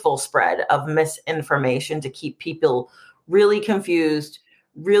 purposeful spread of misinformation to keep people really confused,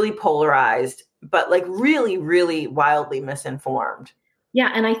 really polarized, but like really, really wildly misinformed. Yeah.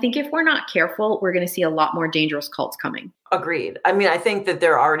 And I think if we're not careful, we're going to see a lot more dangerous cults coming. Agreed. I mean, I think that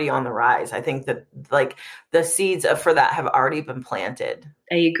they're already on the rise. I think that like the seeds for that have already been planted.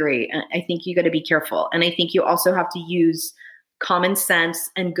 I agree. I think you got to be careful. And I think you also have to use common sense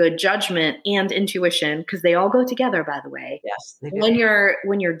and good judgment and intuition, because they all go together, by the way. Yes, they do.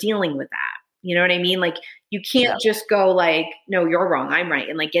 When you're dealing with that. You know what I mean? Like, you can't just go like, no, you're wrong, I'm right,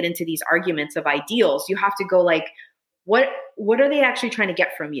 and like get into these arguments of ideals. You have to go like, what are they actually trying to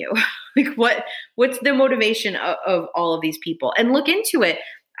get from you? Like, what's the motivation of all of these people? And look into it.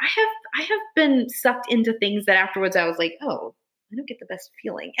 I have been sucked into things that afterwards I was like, oh, I don't get the best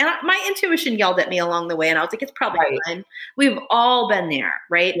feeling. And my intuition yelled at me along the way, and I was like, it's probably fine. We've all been there,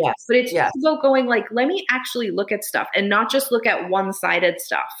 right? Yes. But it's just about going like, let me actually look at stuff and not just look at one-sided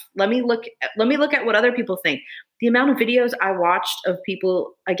stuff. Let me look at what other people think. The amount of videos I watched of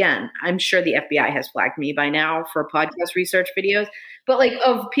people, again, I'm sure the FBI has flagged me by now for podcast research videos, but like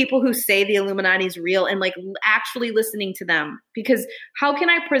of people who say the Illuminati is real and like actually listening to them. Because how can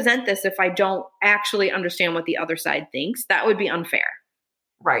I present this if I don't actually understand what the other side thinks? That would be unfair.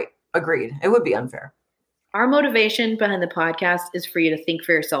 Right. Agreed. It would be unfair. Our motivation behind the podcast is for you to think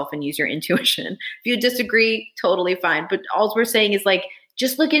for yourself and use your intuition. If you disagree, totally fine. But all we're saying is like,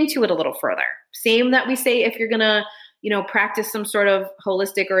 just look into it a little further. Same that we say if you're going to, practice some sort of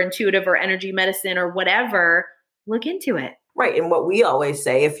holistic or intuitive or energy medicine or whatever, look into it. Right. And what we always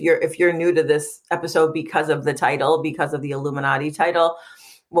say, if you're new to this episode because of the title, because of the Illuminati title,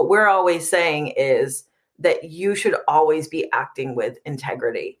 what we're always saying is that you should always be acting with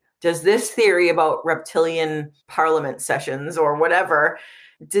integrity. Does this theory about reptilian parliament sessions or whatever,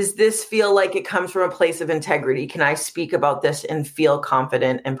 does this feel like it comes from a place of integrity? Can I speak about this and feel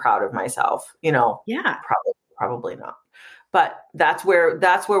confident and proud of myself? Yeah, probably not. But that's where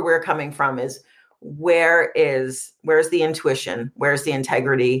we're coming from, is where's the intuition? Where's the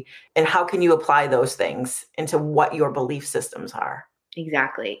integrity? And how can you apply those things into what your belief systems are?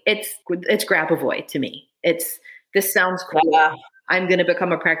 Exactly. It's grab-a-voy to me. This sounds cool. Yeah. I'm going to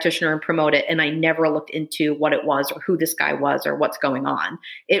become a practitioner and promote it. And I never looked into what it was or who this guy was or what's going on.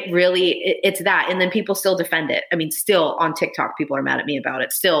 It's that. And then people still defend it. I mean, still on TikTok, people are mad at me about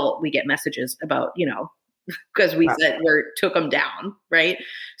it. Still, we get messages about, because we said we took them down. Right.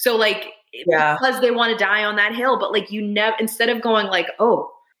 So like, because they want to die on that hill, but like instead of going like, oh,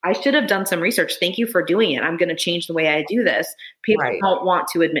 I should have done some research. Thank you for doing it. I'm going to change the way I do this. People don't want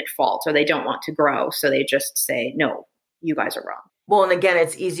to admit fault, or they don't want to grow. So they just say, no, you guys are wrong. Well, and again,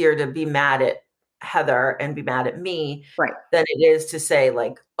 it's easier to be mad at Heather and be mad at me than it is to say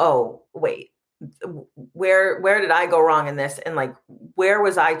like, oh, wait, where did I go wrong in this? And like, where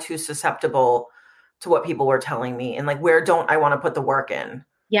was I too susceptible to what people were telling me? And like, where don't I want to put the work in?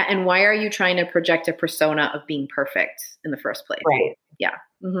 Yeah. And why are you trying to project a persona of being perfect in the first place? Right. Yeah.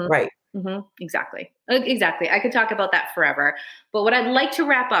 Mm-hmm. Right. Exactly. Exactly. I could talk about that forever. But what I'd like to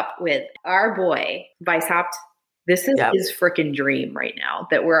wrap up with, our boy, Weishaupt, this is his freaking dream right now,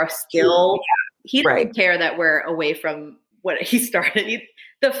 that we're still, he doesn't care that we're away from what he started.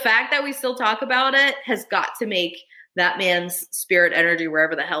 The fact that we still talk about it has got to make that man's spirit energy,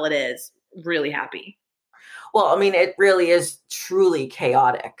 wherever the hell it is, really happy. Well, I mean, it really is truly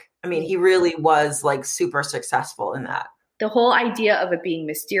chaotic. I mean, he really was like super successful in that. The whole idea of it being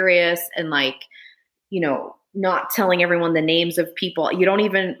mysterious and like, you know, not telling everyone the names of people.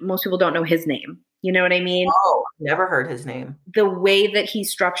 Most people don't know his name. You know what I mean? Oh, never heard his name. The way that he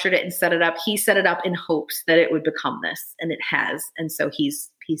structured it and set it up, he set it up in hopes that it would become this, and it has. And so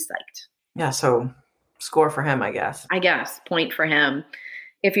he's psyched. Yeah. So score for him, I guess. Point for him.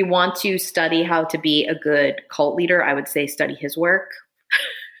 If you want to study how to be a good cult leader, I would say study his work.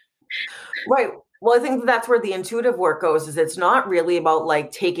 Right. Well, I think that's where the intuitive work goes, is it's not really about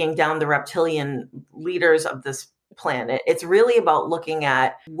like taking down the reptilian leaders of this planet. It's really about looking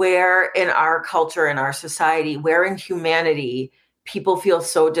at where in our culture, in our society, where in humanity, people feel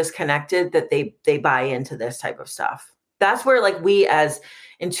so disconnected that they buy into this type of stuff. That's where like we as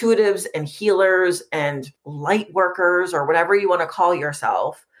intuitives and healers and light workers, or whatever you want to call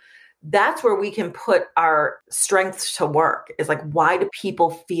yourself, that's where we can put our strengths to work. Is like, why do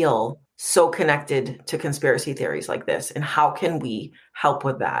people feel so connected to conspiracy theories like this? And how can we help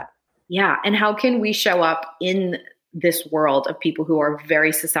with that? Yeah. And how can we show up in this world of people who are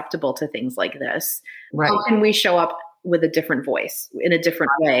very susceptible to things like this? Right. How can we show up with a different voice in a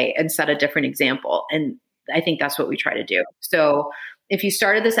different way and set a different example? And I think that's what we try to do. So if you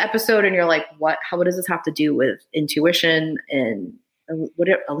started this episode and you're like, what does this have to do with intuition and what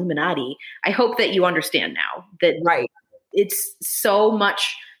Illuminati? I hope that you understand now that it's so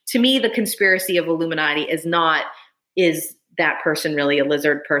much. To me, the conspiracy of Illuminati is that person really a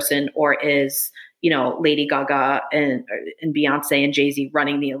lizard person, or is, you know, Lady Gaga and Beyonce and Jay-Z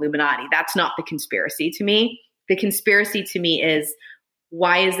running the Illuminati? That's not the conspiracy to me. The conspiracy to me is,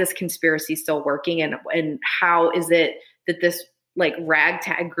 why is this conspiracy still working? And how is it that this like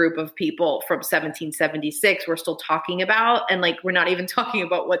ragtag group of people from 1776 we're still talking about, and like we're not even talking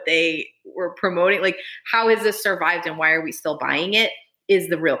about what they were promoting? Like, how has this survived and why are we still buying it is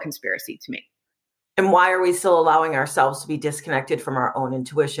the real conspiracy to me. And why are we still allowing ourselves to be disconnected from our own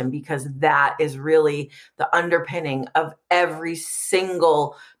intuition? Because that is really the underpinning of every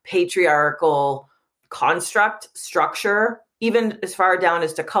single patriarchal construct, structure, even as far down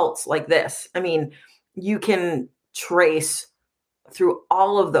as to cults like this. I mean, you can trace through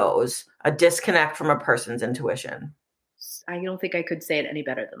all of those a disconnect from a person's intuition. I don't think I could say it any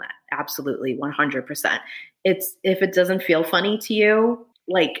better than that. Absolutely. 100%. If it doesn't feel funny to you,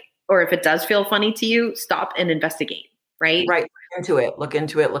 or if it does feel funny to you, stop and investigate, right? Right. Look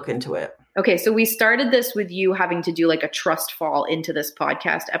into it. Okay. So we started this with you having to do like a trust fall into this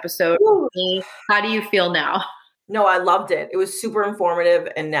podcast episode. Ooh. How do you feel now? No, I loved it. It was super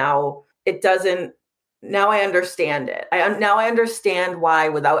informative. And now now I understand it. Now I understand why,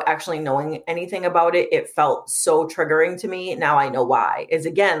 without actually knowing anything about it, it felt so triggering to me. Now I know why. Is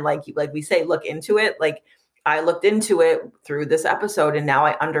again, like we say, look into it. Like I looked into it through this episode, and now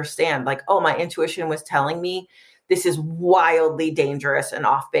I understand, like, oh, my intuition was telling me this is wildly dangerous and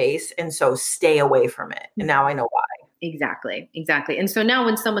off base. And so stay away from it. And now I know why. Exactly. And so now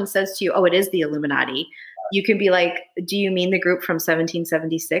when someone says to you, oh, it is the Illuminati, you can be like, do you mean the group from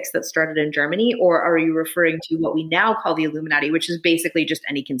 1776 that started in Germany? Or are you referring to what we now call the Illuminati, which is basically just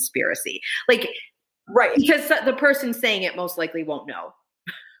any conspiracy? Like, right. Because the person saying it most likely won't know.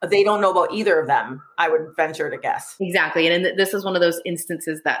 They don't know about either of them, I would venture to guess. Exactly. And this is one of those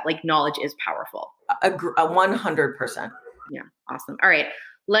instances that like knowledge is powerful. 100%. Yeah. Awesome. All right.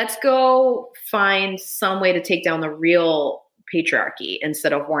 Let's go find some way to take down the real patriarchy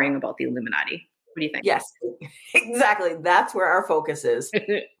instead of worrying about the Illuminati. What do you think? Yes, exactly. That's where our focus is.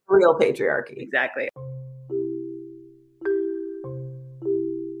 Real patriarchy. Exactly.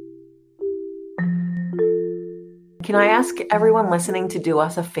 Can I ask everyone listening to do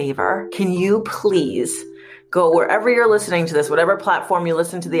us a favor? Can you please go wherever you're listening to this, whatever platform you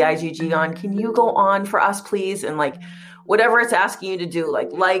listen to the IGG on, can you go on for us, please? And like whatever it's asking you to do,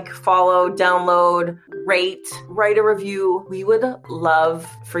 like, follow, download, rate, write a review. We would love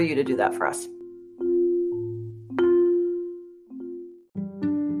for you to do that for us.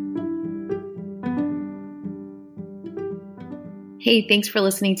 Hey, thanks for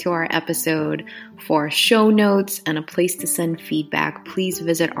listening to our episode. For show notes and a place to send feedback, please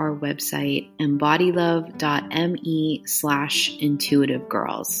visit our website,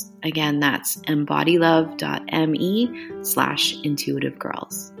 embodylove.me/intuitivegirls. Again, that's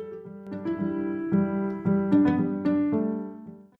embodylove.me/intuitivegirls.